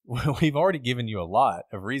 we've already given you a lot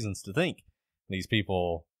of reasons to think these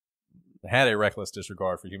people had a reckless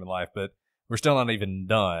disregard for human life, but we're still not even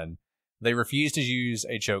done. They refused to use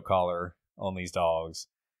a choke collar on these dogs,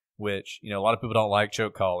 which, a lot of people don't like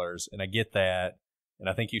choke collars, and I get that. And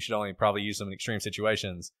I think you should only probably use them in extreme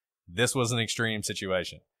situations. This was an extreme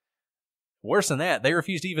situation. Worse than that, they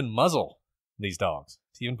refused to even muzzle these dogs,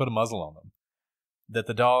 to even put a muzzle on them. That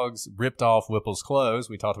the dogs ripped off Whipple's clothes,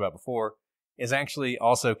 we talked about before, is actually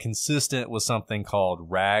also consistent with something called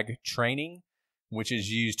rag training, which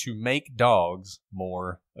is used to make dogs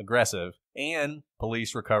more aggressive. And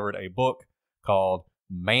police recovered a book called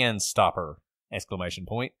Man Stopper, !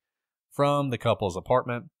 From the couple's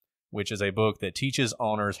apartment, which is a book that teaches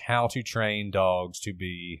owners how to train dogs to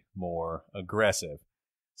be more aggressive.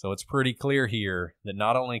 So it's pretty clear here that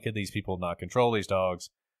not only could these people not control these dogs,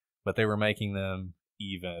 but they were making them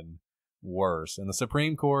even worse. And the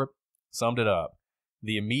Supreme Court summed it up.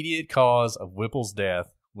 The immediate cause of Whipple's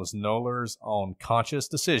death was Noeller's own conscious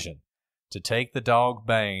decision to take the dog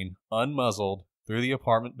Bane unmuzzled through the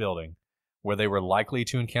apartment building where they were likely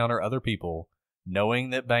to encounter other people, knowing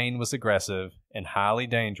that Bane was aggressive and highly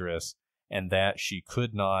dangerous and that she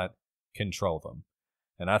could not control them.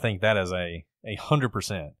 And I think that is a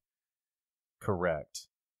 100% correct.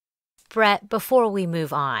 Brett, before we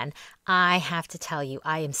move on, I have to tell you,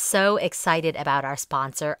 I am so excited about our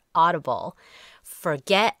sponsor, Audible.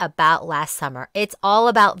 Forget about last summer. It's all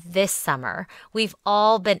about this summer. We've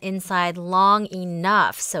all been inside long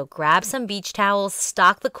enough, so grab some beach towels,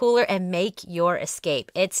 stock the cooler, and make your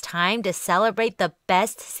escape. It's time to celebrate the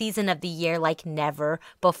best season of the year like never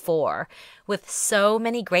before. With so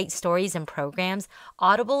many great stories and programs,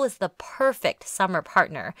 Audible is the perfect summer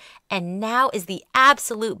partner. And now is the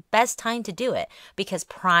absolute best time to do it because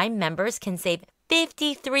Prime members can save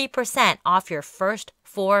 53% off your first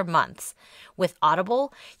 4 months. With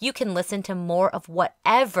Audible, you can listen to more of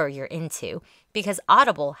whatever you're into because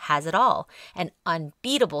Audible has it all. An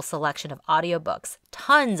unbeatable selection of audiobooks,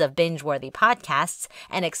 tons of binge-worthy podcasts,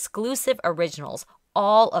 and exclusive originals,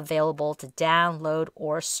 all available to download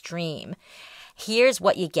or stream. Here's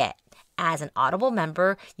what you get. As an Audible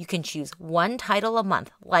member, you can choose one title a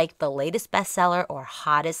month, like the latest bestseller or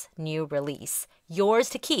hottest new release. Yours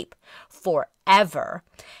to keep forever.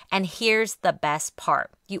 And here's the best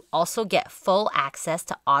part. You also get full access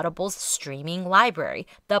to Audible's streaming library,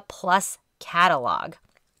 the Plus catalog.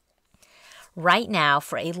 Right now,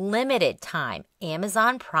 for a limited time,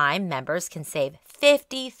 Amazon Prime members can save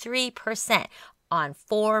 53% on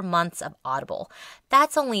 4 months of Audible.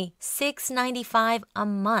 That's only $6.95 a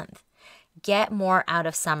month. Get more out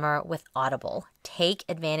of summer with Audible. Take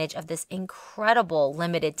advantage of this incredible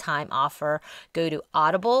limited time offer. Go to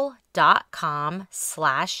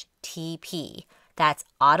audible.com/TP. That's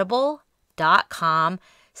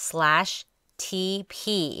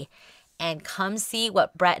audible.com/TP. And come see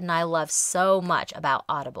what Brett and I love so much about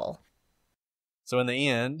Audible. So in the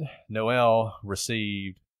end, Noelle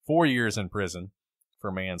received 4 years in prison for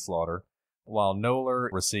manslaughter, while Noeller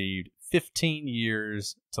received 15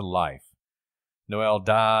 years to life. Noelle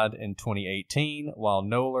died in 2018, while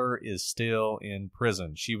Noeller is still in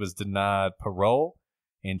prison. She was denied parole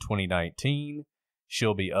in 2019.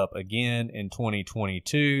 She'll be up again in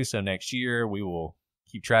 2022. So next year, we will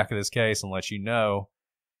keep track of this case and let you know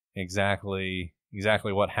exactly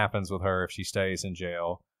what happens with her if she stays in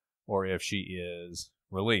jail or if she is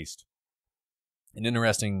released. An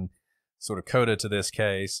interesting sort of coda to this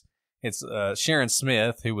case, it's Sharon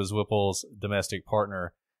Smith, who was Whipple's domestic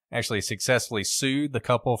partner, actually successfully sued the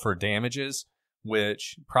couple for damages,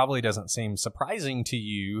 which probably doesn't seem surprising to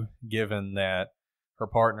you given that her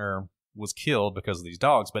partner was killed because of these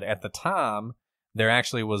dogs. But at the time, there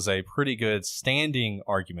actually was a pretty good standing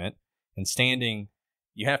argument. And standing,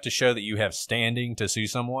 you have to show that you have standing to sue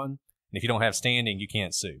someone. And if you don't have standing, you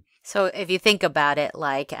can't sue. So if you think about it,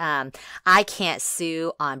 like I can't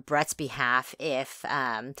sue on Brett's behalf if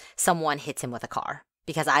someone hits him with a car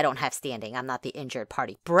because I don't have standing. I'm not the injured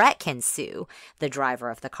party. Brett can sue the driver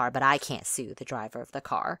of the car, but I can't sue the driver of the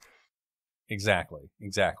car. Exactly.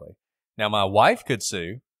 Now, my wife could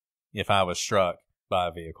sue if I was struck by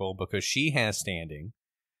a vehicle because she has standing.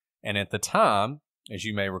 And at the time, as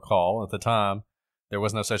you may recall, there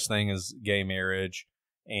was no such thing as gay marriage.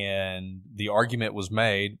 And the argument was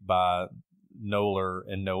made by Noeller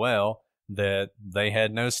and Noelle that they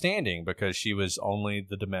had no standing because she was only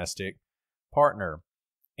the domestic partner.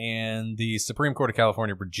 And the Supreme Court of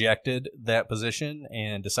California rejected that position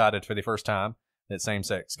and decided for the first time that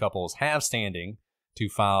same-sex couples have standing to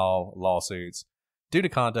file lawsuits due to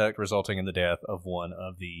conduct resulting in the death of one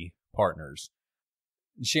of the partners.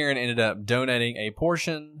 Sharon ended up donating a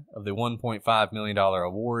portion of the $1.5 million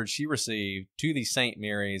award she received to the St.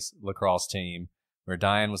 Mary's lacrosse team, where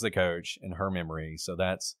Diane was the coach, in her memory. So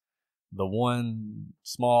that's the one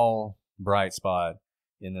small bright spot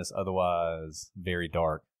in this otherwise very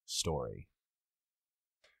dark story.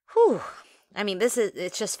 Whew. I mean,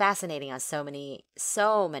 it's just fascinating on so many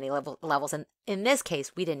levels. And in this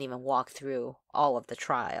case, we didn't even walk through all of the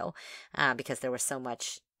trial because there was so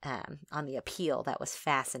much on the appeal that was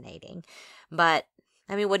fascinating. But,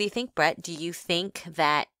 I mean, what do you think, Brett? Do you think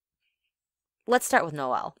that, let's start with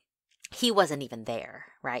Noelle. He wasn't even there,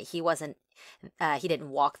 right? He didn't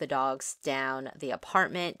walk the dogs down the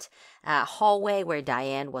apartment hallway where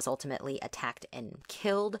Diane was ultimately attacked and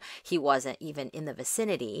killed. He wasn't even in the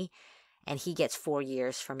vicinity, and he gets 4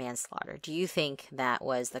 years for manslaughter. Do you think that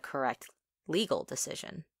was the correct legal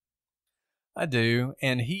decision? I do,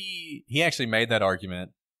 and he actually made that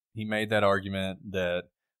argument. He made that argument that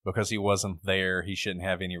because he wasn't there, he shouldn't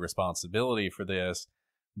have any responsibility for this.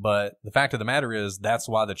 But the fact of the matter is, that's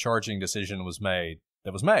why the charging decision was made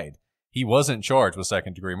that was made. He wasn't charged with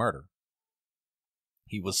second-degree murder.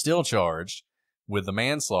 He was still charged with the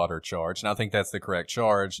manslaughter charge, and I think that's the correct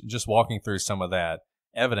charge. Just walking through some of that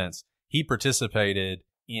evidence, he participated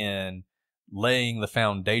in laying the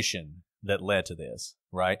foundation that led to this,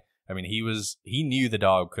 right? I mean, he knew the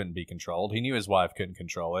dog couldn't be controlled. He knew his wife couldn't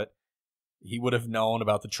control it. He would have known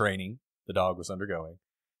about the training the dog was undergoing.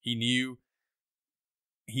 He knew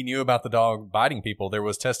about the dog biting people. There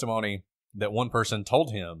was testimony that one person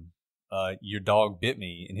told him, your dog bit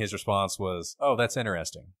me, and his response was, "Oh, that's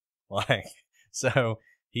interesting." Like, so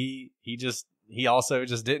he also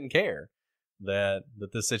just didn't care that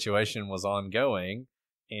this situation was ongoing.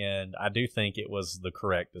 And I do think it was the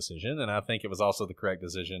correct decision, and I think it was also the correct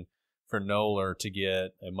decision for Noller to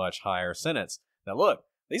get a much higher sentence. Now, look,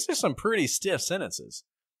 these are some pretty stiff sentences.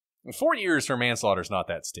 4 years for manslaughter is not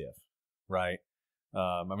that stiff, right?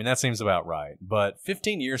 I mean, that seems about right. But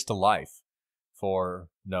 15 years to life for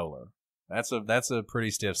Noller, that's a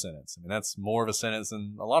pretty stiff sentence. I mean, that's more of a sentence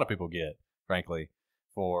than a lot of people get, frankly,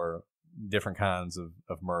 for different kinds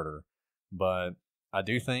of murder. But I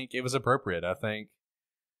do think it was appropriate. I think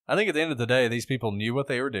at the end of the day, these people knew what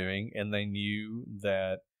they were doing, and they knew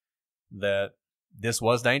that this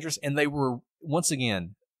was dangerous. And they were, once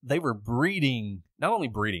again, they were not only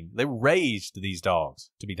breeding, they raised these dogs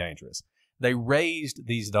to be dangerous. They raised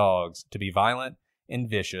these dogs to be violent and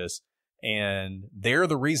vicious, and they're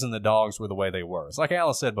the reason the dogs were the way they were. It's like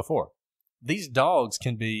Alice said before. These dogs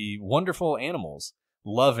can be wonderful animals,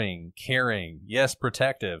 loving, caring, yes,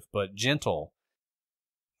 protective, but gentle.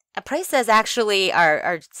 Appraisas actually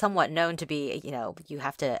are somewhat known to be, you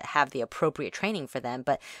have to have the appropriate training for them,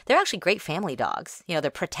 but they're actually great family dogs.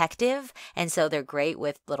 They're protective, and so they're great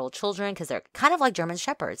with little children because they're kind of like German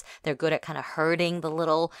Shepherds. They're good at kind of herding the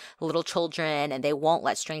little children, and they won't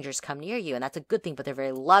let strangers come near you, and that's a good thing, but they're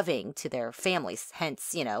very loving to their families.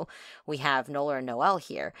 Hence, we have Noller and Noelle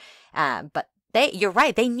here. But you're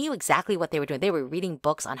right. They knew exactly what they were doing. They were reading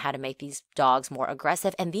books on how to make these dogs more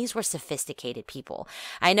aggressive, and these were sophisticated people.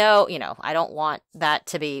 I know, I don't want that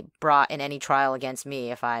to be brought in any trial against me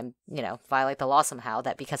if I'm, violate the law somehow,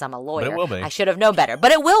 that because I'm a lawyer, I should have known better.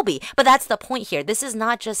 But it will be. But that's the point here. This is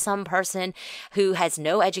not just some person who has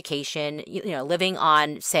no education, living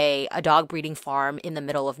on, say, a dog breeding farm in the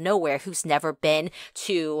middle of nowhere, who's never been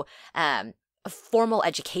to, a formal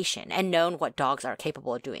education and known what dogs are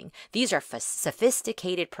capable of doing. These are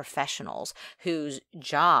sophisticated professionals whose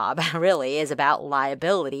job really is about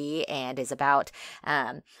liability and is about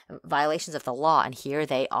violations of the law. And here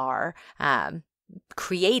they are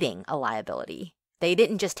creating a liability. They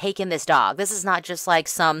didn't just take in this dog. This is not just like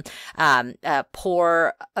some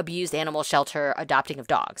poor, abused animal shelter adopting of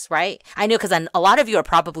dogs, right? I know, because a lot of you are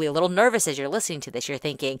probably a little nervous as you're listening to this. You're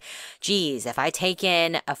thinking, geez, if I take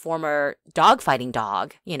in a former dog-fighting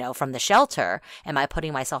dog, from the shelter, am I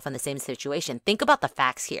putting myself in the same situation? Think about the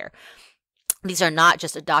facts here. These are not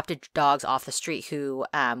just adopted dogs off the street who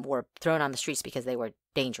were thrown on the streets because they were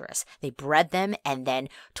dangerous. They bred them and then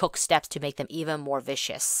took steps to make them even more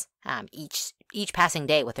vicious each passing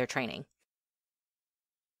day with their training.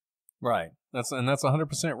 Right. That's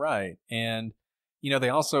 100% right. And, they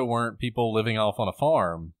also weren't people living off on a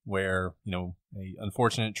farm where, a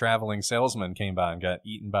unfortunate traveling salesman came by and got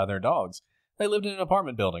eaten by their dogs. They lived in an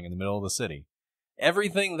apartment building in the middle of the city.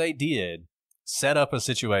 Everything they did set up a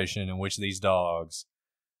situation in which these dogs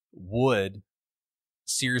would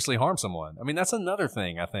seriously harm someone. I mean, that's another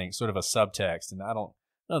thing, I think, sort of a subtext, and I don't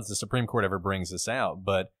know if the Supreme Court ever brings this out,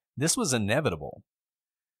 but this was inevitable.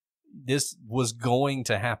 This was going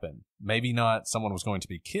to happen. Maybe not someone was going to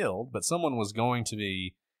be killed, but someone was going to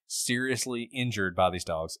be seriously injured by these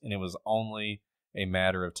dogs, and it was only a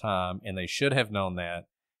matter of time, and they should have known that,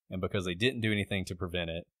 and because they didn't do anything to prevent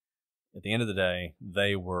it, at the end of the day,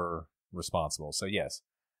 they were responsible. So yes,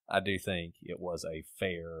 I do think it was a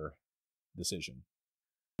fair decision.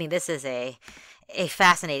 I mean, this is a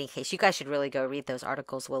fascinating case. You guys should really go read those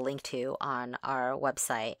articles we'll link to on our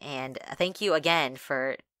website. And thank you again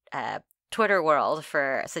for Twitter world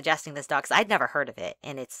for suggesting this dog, 'cause I'd never heard of it,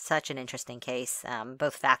 and it's such an interesting case,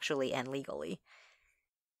 both factually and legally.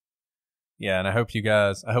 Yeah, and I hope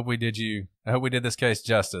we did this case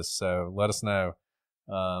justice. So let us know.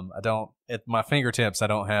 At my fingertips, I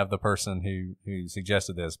don't have the person who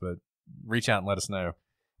suggested this, but reach out and let us know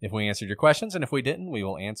if we answered your questions, and if we didn't, we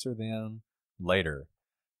will answer them later.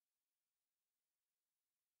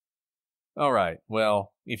 All right.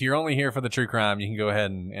 Well, if you're only here for the true crime, you can go ahead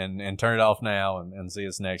and turn it off now and see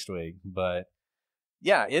us next week. But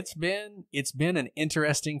yeah, it's been an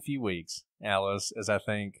interesting few weeks, Alice, as I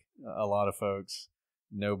think a lot of folks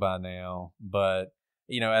know by now. But,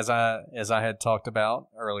 as I had talked about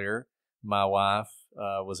earlier, my wife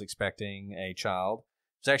was expecting a child.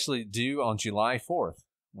 It's actually due on July 4th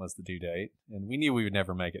was the due date. And we knew we would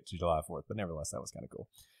never make it to July 4th, but nevertheless, that was kind of cool.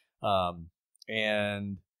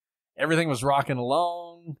 And everything was rocking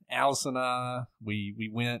along. Alice and I, we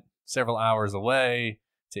went several hours away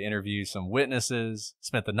to interview some witnesses,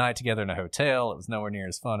 spent the night together in a hotel. It was nowhere near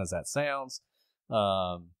as fun as that sounds.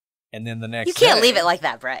 And then the next You can't day, leave it like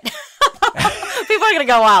that, Brett. People are going to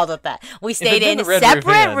go wild with that. We stayed in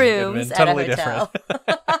separate rooms at a hotel.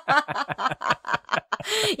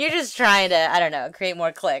 You're just trying to, I don't know, create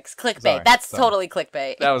more clicks. Clickbait. Sorry. That's totally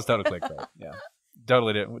clickbait. That was total clickbait. Yeah.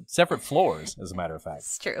 Totally different. Separate floors, as a matter of fact.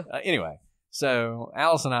 It's true. Anyway, so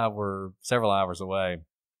Alice and I were several hours away,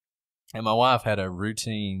 and my wife had a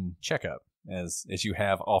routine checkup, as you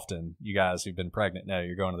have often. You guys who've been pregnant know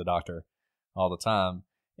you're going to the doctor all the time.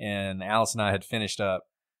 And Alice and I had finished up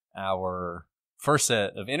our first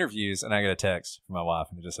set of interviews, and I got a text from my wife,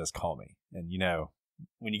 and it just says, "Call me." And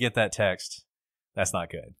when you get that text, that's not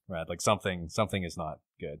good, right? Like something is not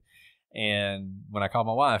good. And when I called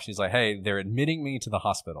my wife, she's like, "Hey, they're admitting me to the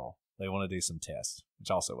hospital. They want to do some tests,"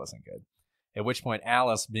 which also wasn't good. At which point,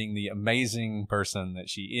 Alice, being the amazing person that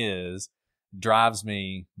she is, drives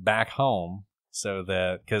me back home so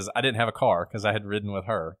that, because I didn't have a car because I had ridden with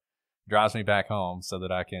her, drives me back home so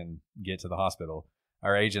that I can get to the hospital.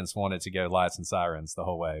 Our agents wanted to go lights and sirens the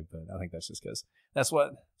whole way, but I think that's just because that's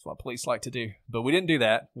what police like to do. But we didn't do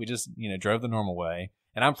that. We just, drove the normal way.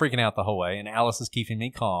 And I'm freaking out the whole way. And Alice is keeping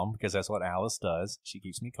me calm because that's what Alice does. She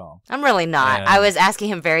keeps me calm. I'm really not. And I was asking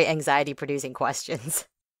him very anxiety-producing questions.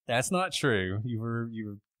 That's not true. You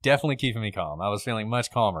were definitely keeping me calm. I was feeling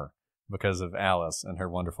much calmer because of Alice and her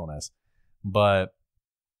wonderfulness. But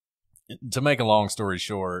to make a long story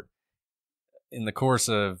short, in the course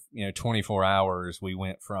of 24 hours, we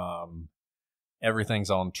went from everything's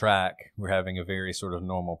on track, we're having a very sort of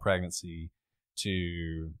normal pregnancy,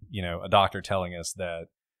 to a doctor telling us that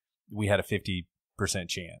we had a 50%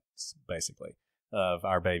 chance, basically, of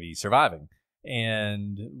our baby surviving.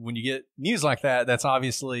 And when you get news like that, that's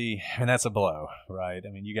obviously, and that's a blow, right?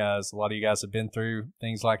 I mean, a lot of you guys have been through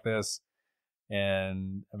things like this,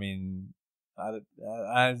 and I mean,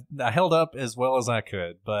 I held up as well as I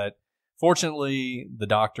could, but fortunately, the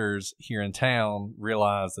doctors here in town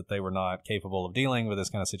realized that they were not capable of dealing with this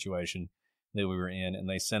kind of situation that we were in, and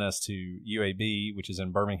they sent us to UAB, which is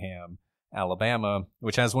in Birmingham, Alabama,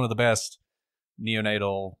 which has one of the best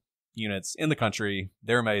neonatal units in the country.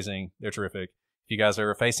 They're amazing. They're terrific. If you guys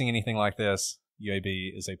are facing anything like this,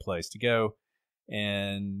 UAB is a place to go.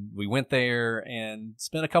 And we went there and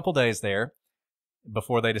spent a couple days there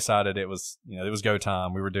before they decided it was go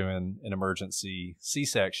time. We were doing an emergency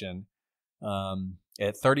C-section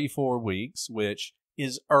at 34 weeks, which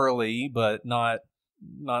is early, but not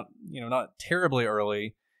terribly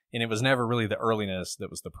early. And it was never really the earliness that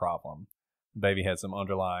was the problem. The baby had some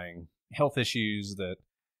underlying health issues that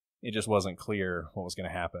it just wasn't clear what was going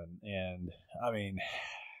to happen. And I mean,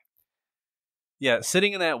 yeah,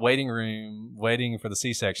 sitting in that waiting room, waiting for the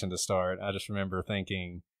C-section to start, I just remember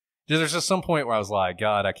thinking, there's just some point where I was like,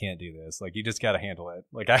 God, I can't do this. Like, you just got to handle it.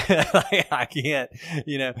 Like, I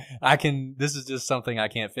can't, this is just something I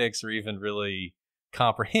can't fix or even really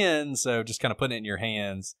comprehend. So just kind of putting it in your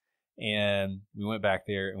hands. And we went back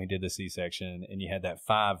there and we did the C-section, and you had that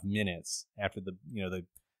 5 minutes after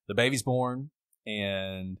the baby's born,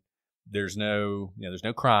 and there's no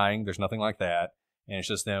crying. There's nothing like that. And it's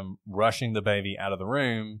just them rushing the baby out of the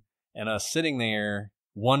room and us sitting there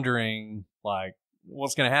wondering, like,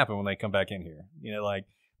 what's going to happen when they come back in here? Like,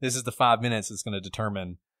 this is the 5 minutes that's going to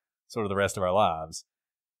determine sort of the rest of our lives.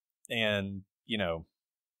 And,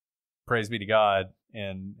 praise be to God.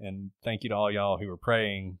 And thank you to all y'all who were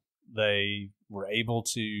praying. They were able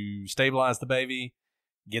to stabilize the baby,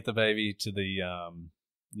 get the baby to the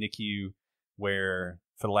NICU, where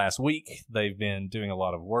for the last week they've been doing a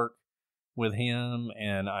lot of work with him.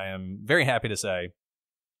 And I am very happy to say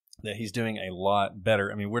that he's doing a lot better.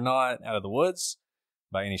 I mean, we're not out of the woods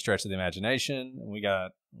by any stretch of the imagination. We got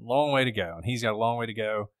a long way to go, and he's got a long way to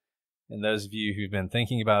go. And those of you who've been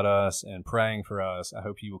thinking about us and praying for us, I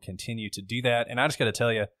hope you will continue to do that. And I just got to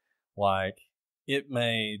tell you, like, it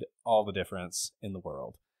made all the difference in the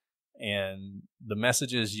world. And the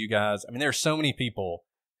messages you guys, I mean, there are so many people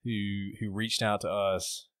who reached out to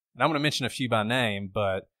us, and I'm going to mention a few by name,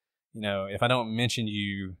 but, if I don't mention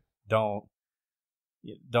you, don't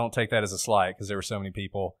take that as a slight, because there were so many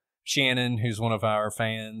people. Shannon, who's one of our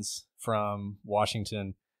fans from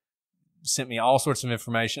Washington, sent me all sorts of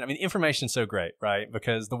information. I mean, information's so great, right?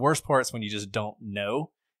 Because the worst part is when you just don't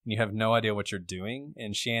know and you have no idea what you're doing.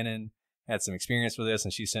 And Shannon had some experience with this,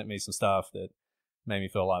 and she sent me some stuff that made me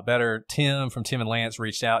feel a lot better. Tim from Tim and Lance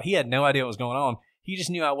reached out. He had no idea what was going on. He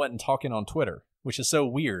just knew I wasn't talking on Twitter, which is so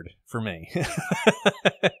weird for me.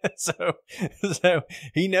 so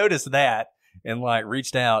he noticed that and like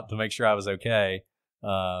reached out to make sure I was okay.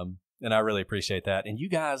 And I really appreciate that. And you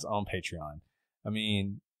guys on Patreon, I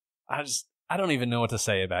mean, I don't even know what to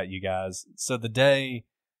say about you guys. So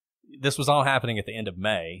this was all happening at the end of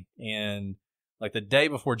May, and like the day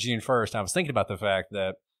before June 1st, I was thinking about the fact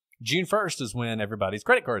that June 1st is when everybody's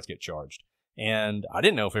credit cards get charged. And I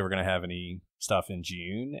didn't know if we were going to have any stuff in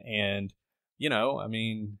June. And, I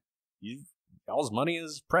mean, y'all's money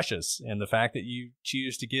is precious. And the fact that you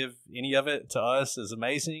choose to give any of it to us is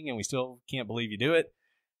amazing. And we still can't believe you do it.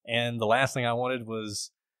 And the last thing I wanted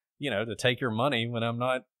was, to take your money when I'm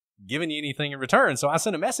not giving you anything in return. So I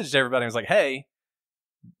sent a message to everybody. I was like, hey,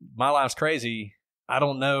 my life's crazy. I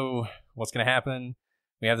don't know what's going to happen.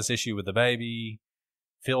 We have this issue with the baby.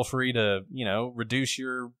 Feel free to, reduce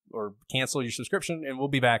or cancel your subscription, and we'll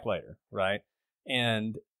be back later, right?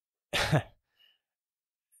 And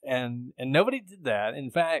and nobody did that.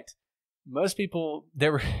 In fact, most people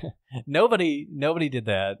nobody did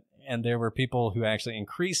that, and there were people who actually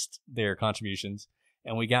increased their contributions,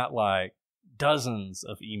 and we got like dozens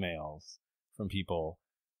of emails from people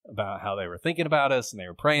about how they were thinking about us and they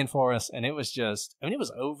were praying for us, and it was just, it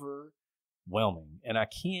was overwhelming, and I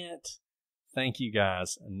can't thank you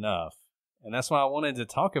guys enough. And that's why I wanted to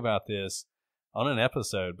talk about this on an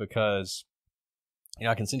episode, because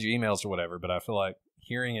I can send you emails or whatever, but I feel like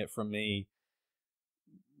hearing it from me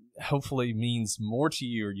hopefully means more to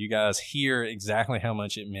you, or you guys hear exactly how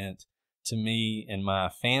much it meant to me and my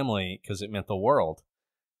family, because it meant the world.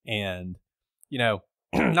 And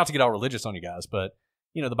not to get all religious on you guys, but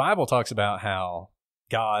the Bible talks about how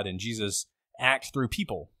God and Jesus act through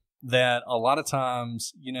people, that a lot of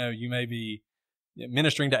times, you may be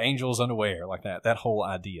ministering to angels unaware, like that whole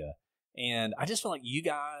idea. And I just feel like you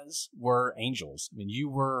guys were angels. I mean, you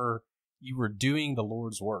were doing the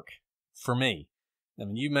Lord's work for me. I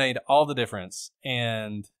mean, you made all the difference,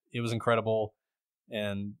 and it was incredible.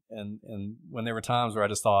 And when there were times where I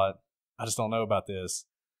just thought, I just don't know about this,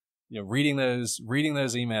 reading those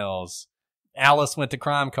emails. Alice went to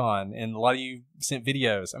CrimeCon, and a lot of you sent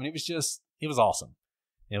videos. I mean, it was awesome.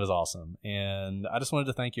 It was awesome. And I just wanted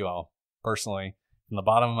to thank you all personally from the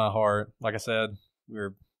bottom of my heart. Like I said,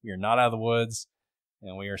 we're not out of the woods,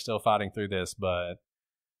 and we are still fighting through this, but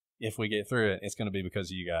if we get through it, it's going to be because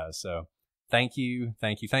of you guys. So thank you.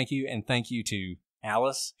 And thank you to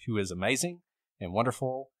Alice, who is amazing and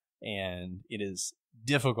wonderful. And it is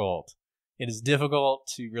difficult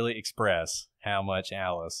to really express how much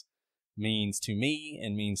Alice means to me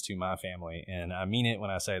and means to my family. And I mean it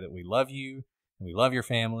when I say that we love you, and we love your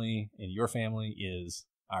family, and your family is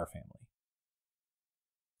our family.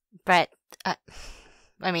 Brett,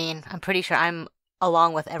 I'm pretty sure I'm,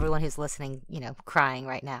 along with everyone who's listening, crying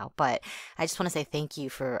right now. But I just want to say thank you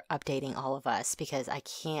for updating all of us, because I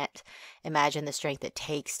can't imagine the strength it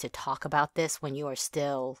takes to talk about this when you are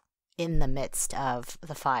still in the midst of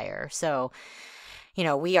the fire. So,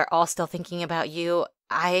 we are all still thinking about you.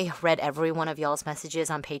 I read every one of y'all's messages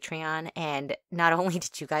on Patreon, and not only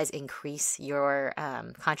did you guys increase your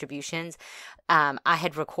contributions, I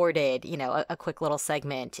had recorded, a quick little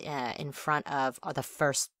segment in front of the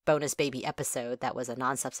first bonus baby episode that was a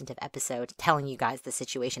non-substantive episode telling you guys the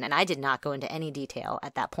situation. And I did not go into any detail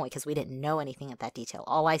at that point because we didn't know anything at that detail.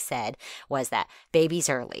 All I said was that baby's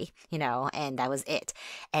early, and that was it.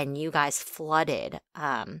 And you guys flooded.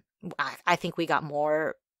 I think we got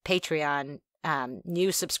more Patreon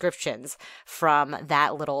new subscriptions from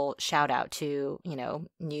that little shout out to,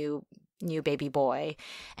 new baby boy,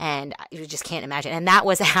 and you just can't imagine. And that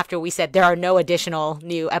was after we said there are no additional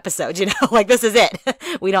new episodes, like this is it.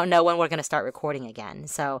 We don't know when we're going to start recording again.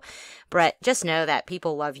 So Brett, just know that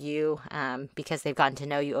people love you because they've gotten to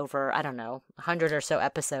know you over, 100 or so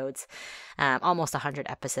episodes, almost 100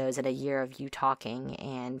 episodes in a year of you talking.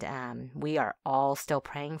 And we are all still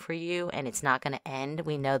praying for you, and it's not going to end.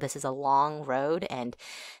 We know this is a long road, and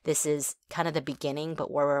this is kind of the beginning,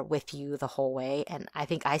 but we're with you the whole way. And I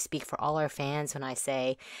think I speak for all our fans when I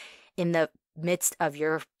say, in the midst of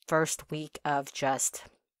your first week of just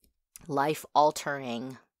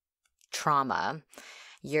life-altering trauma,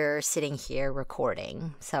 you're sitting here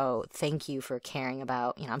recording. So thank you for caring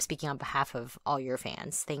about, I'm speaking on behalf of all your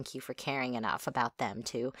fans. Thank you for caring enough about them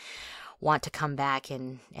to want to come back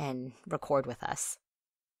and record with us.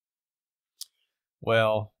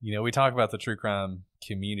 Well, we talk about the true crime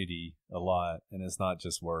community a lot, and it's not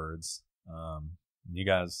just words. You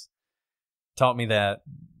guys taught me that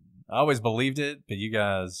I always believed it, but you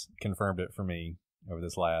guys confirmed it for me over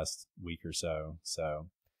this last week or so. So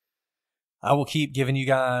I will keep giving you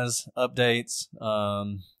guys updates.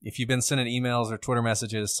 If you've been sending emails or Twitter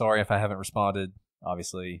messages, sorry if I haven't responded.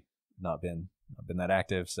 Obviously, not been that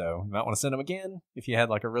active, so you might want to send them again if you had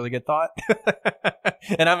like a really good thought.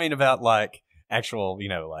 And I mean about like actual,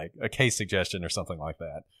 like a case suggestion or something like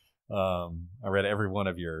that. I read every one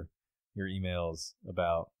of your emails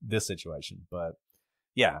about this situation, but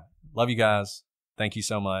yeah, love you guys. Thank you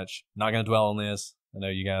so much. Not going to dwell on this. I know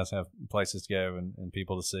you guys have places to go and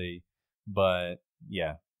people to see, but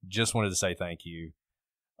yeah, just wanted to say thank you.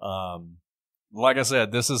 Like I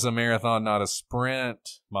said, this is a marathon, not a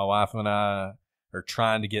sprint. My wife and I are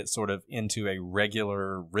trying to get sort of into a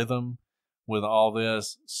regular rhythm with all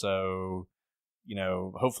this. So,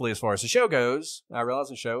 hopefully as far as the show goes, I realize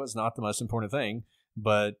the show is not the most important thing,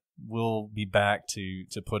 but we'll be back to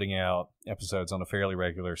putting out episodes on a fairly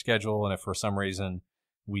regular schedule. And if for some reason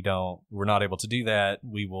we're not able to do that,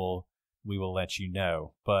 we will let you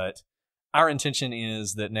know. But our intention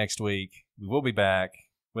is that next week we will be back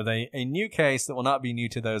with a new case that will not be new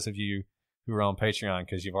to those of you who are on Patreon,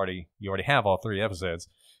 because you already have all 3 episodes.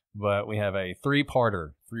 But we have a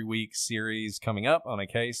 3-parter, 3-week series coming up on a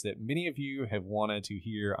case that many of you have wanted to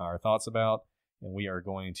hear our thoughts about, and we are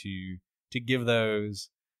going to give those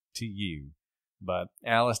to you. But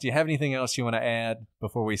Alice, do you have anything else you want to add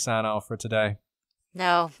before we sign off for today?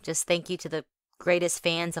 No, just thank you to the greatest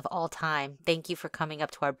fans of all time. Thank you for coming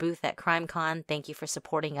up to our booth at CrimeCon. Thank you for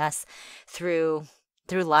supporting us through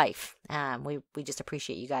life. We just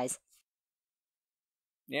appreciate you guys.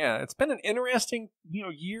 Yeah, it's been an interesting,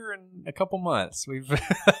 year and a couple months. We've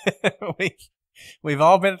we've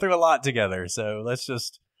all been through a lot together. So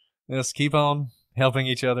let's keep on helping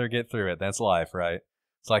each other get through it. That's life, right?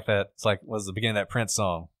 It's like was the beginning of that Prince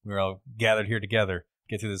song. We're all gathered here together,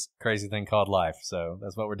 get through this crazy thing called life. So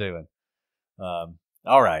that's what we're doing.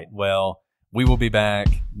 All right. Well, we will be back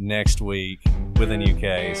next week with a new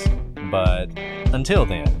case. But until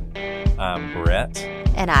then, I'm Brett.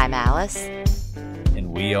 And I'm Alice.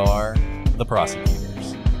 And we are the prosecutors.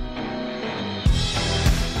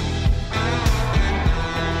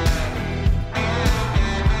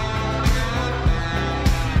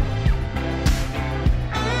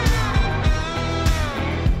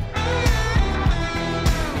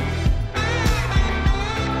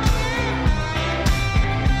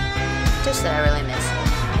 Just that I really miss you.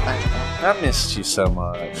 I missed you so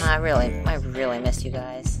much. I really missed you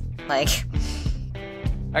guys. Like,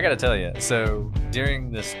 I gotta tell you, so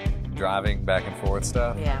during this driving back and forth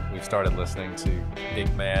stuff, we've started listening to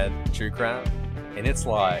Big Mad True Crime, and it's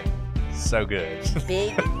like so good.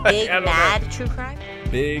 Big Mad True Crime?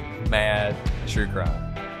 Big Mad True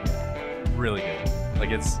Crime. Really good.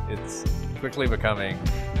 Like it's quickly becoming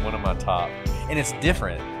one of my top, and it's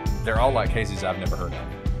different. They're all like cases I've never heard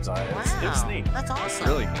of. So it's neat. That's awesome.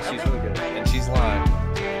 She's really good, and she's like,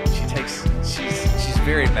 she's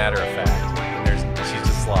very matter of fact. She's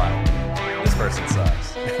just like, this person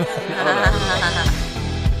sucks.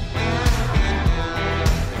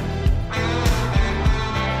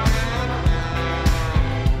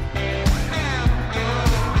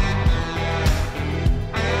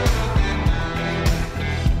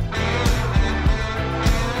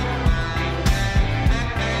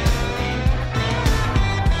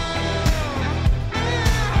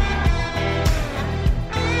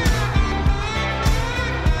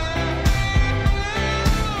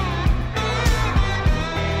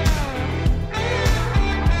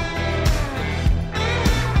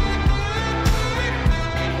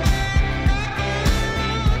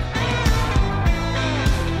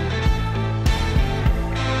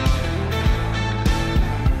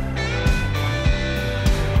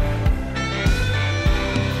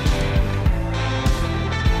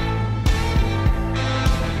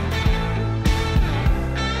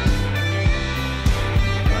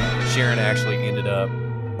 Sharon actually ended up.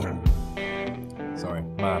 Sorry,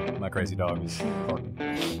 my crazy dog is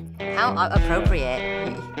barking. How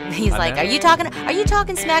appropriate. He's like, are you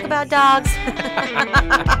talking smack about dogs?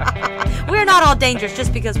 We're not all dangerous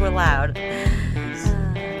just because we're loud.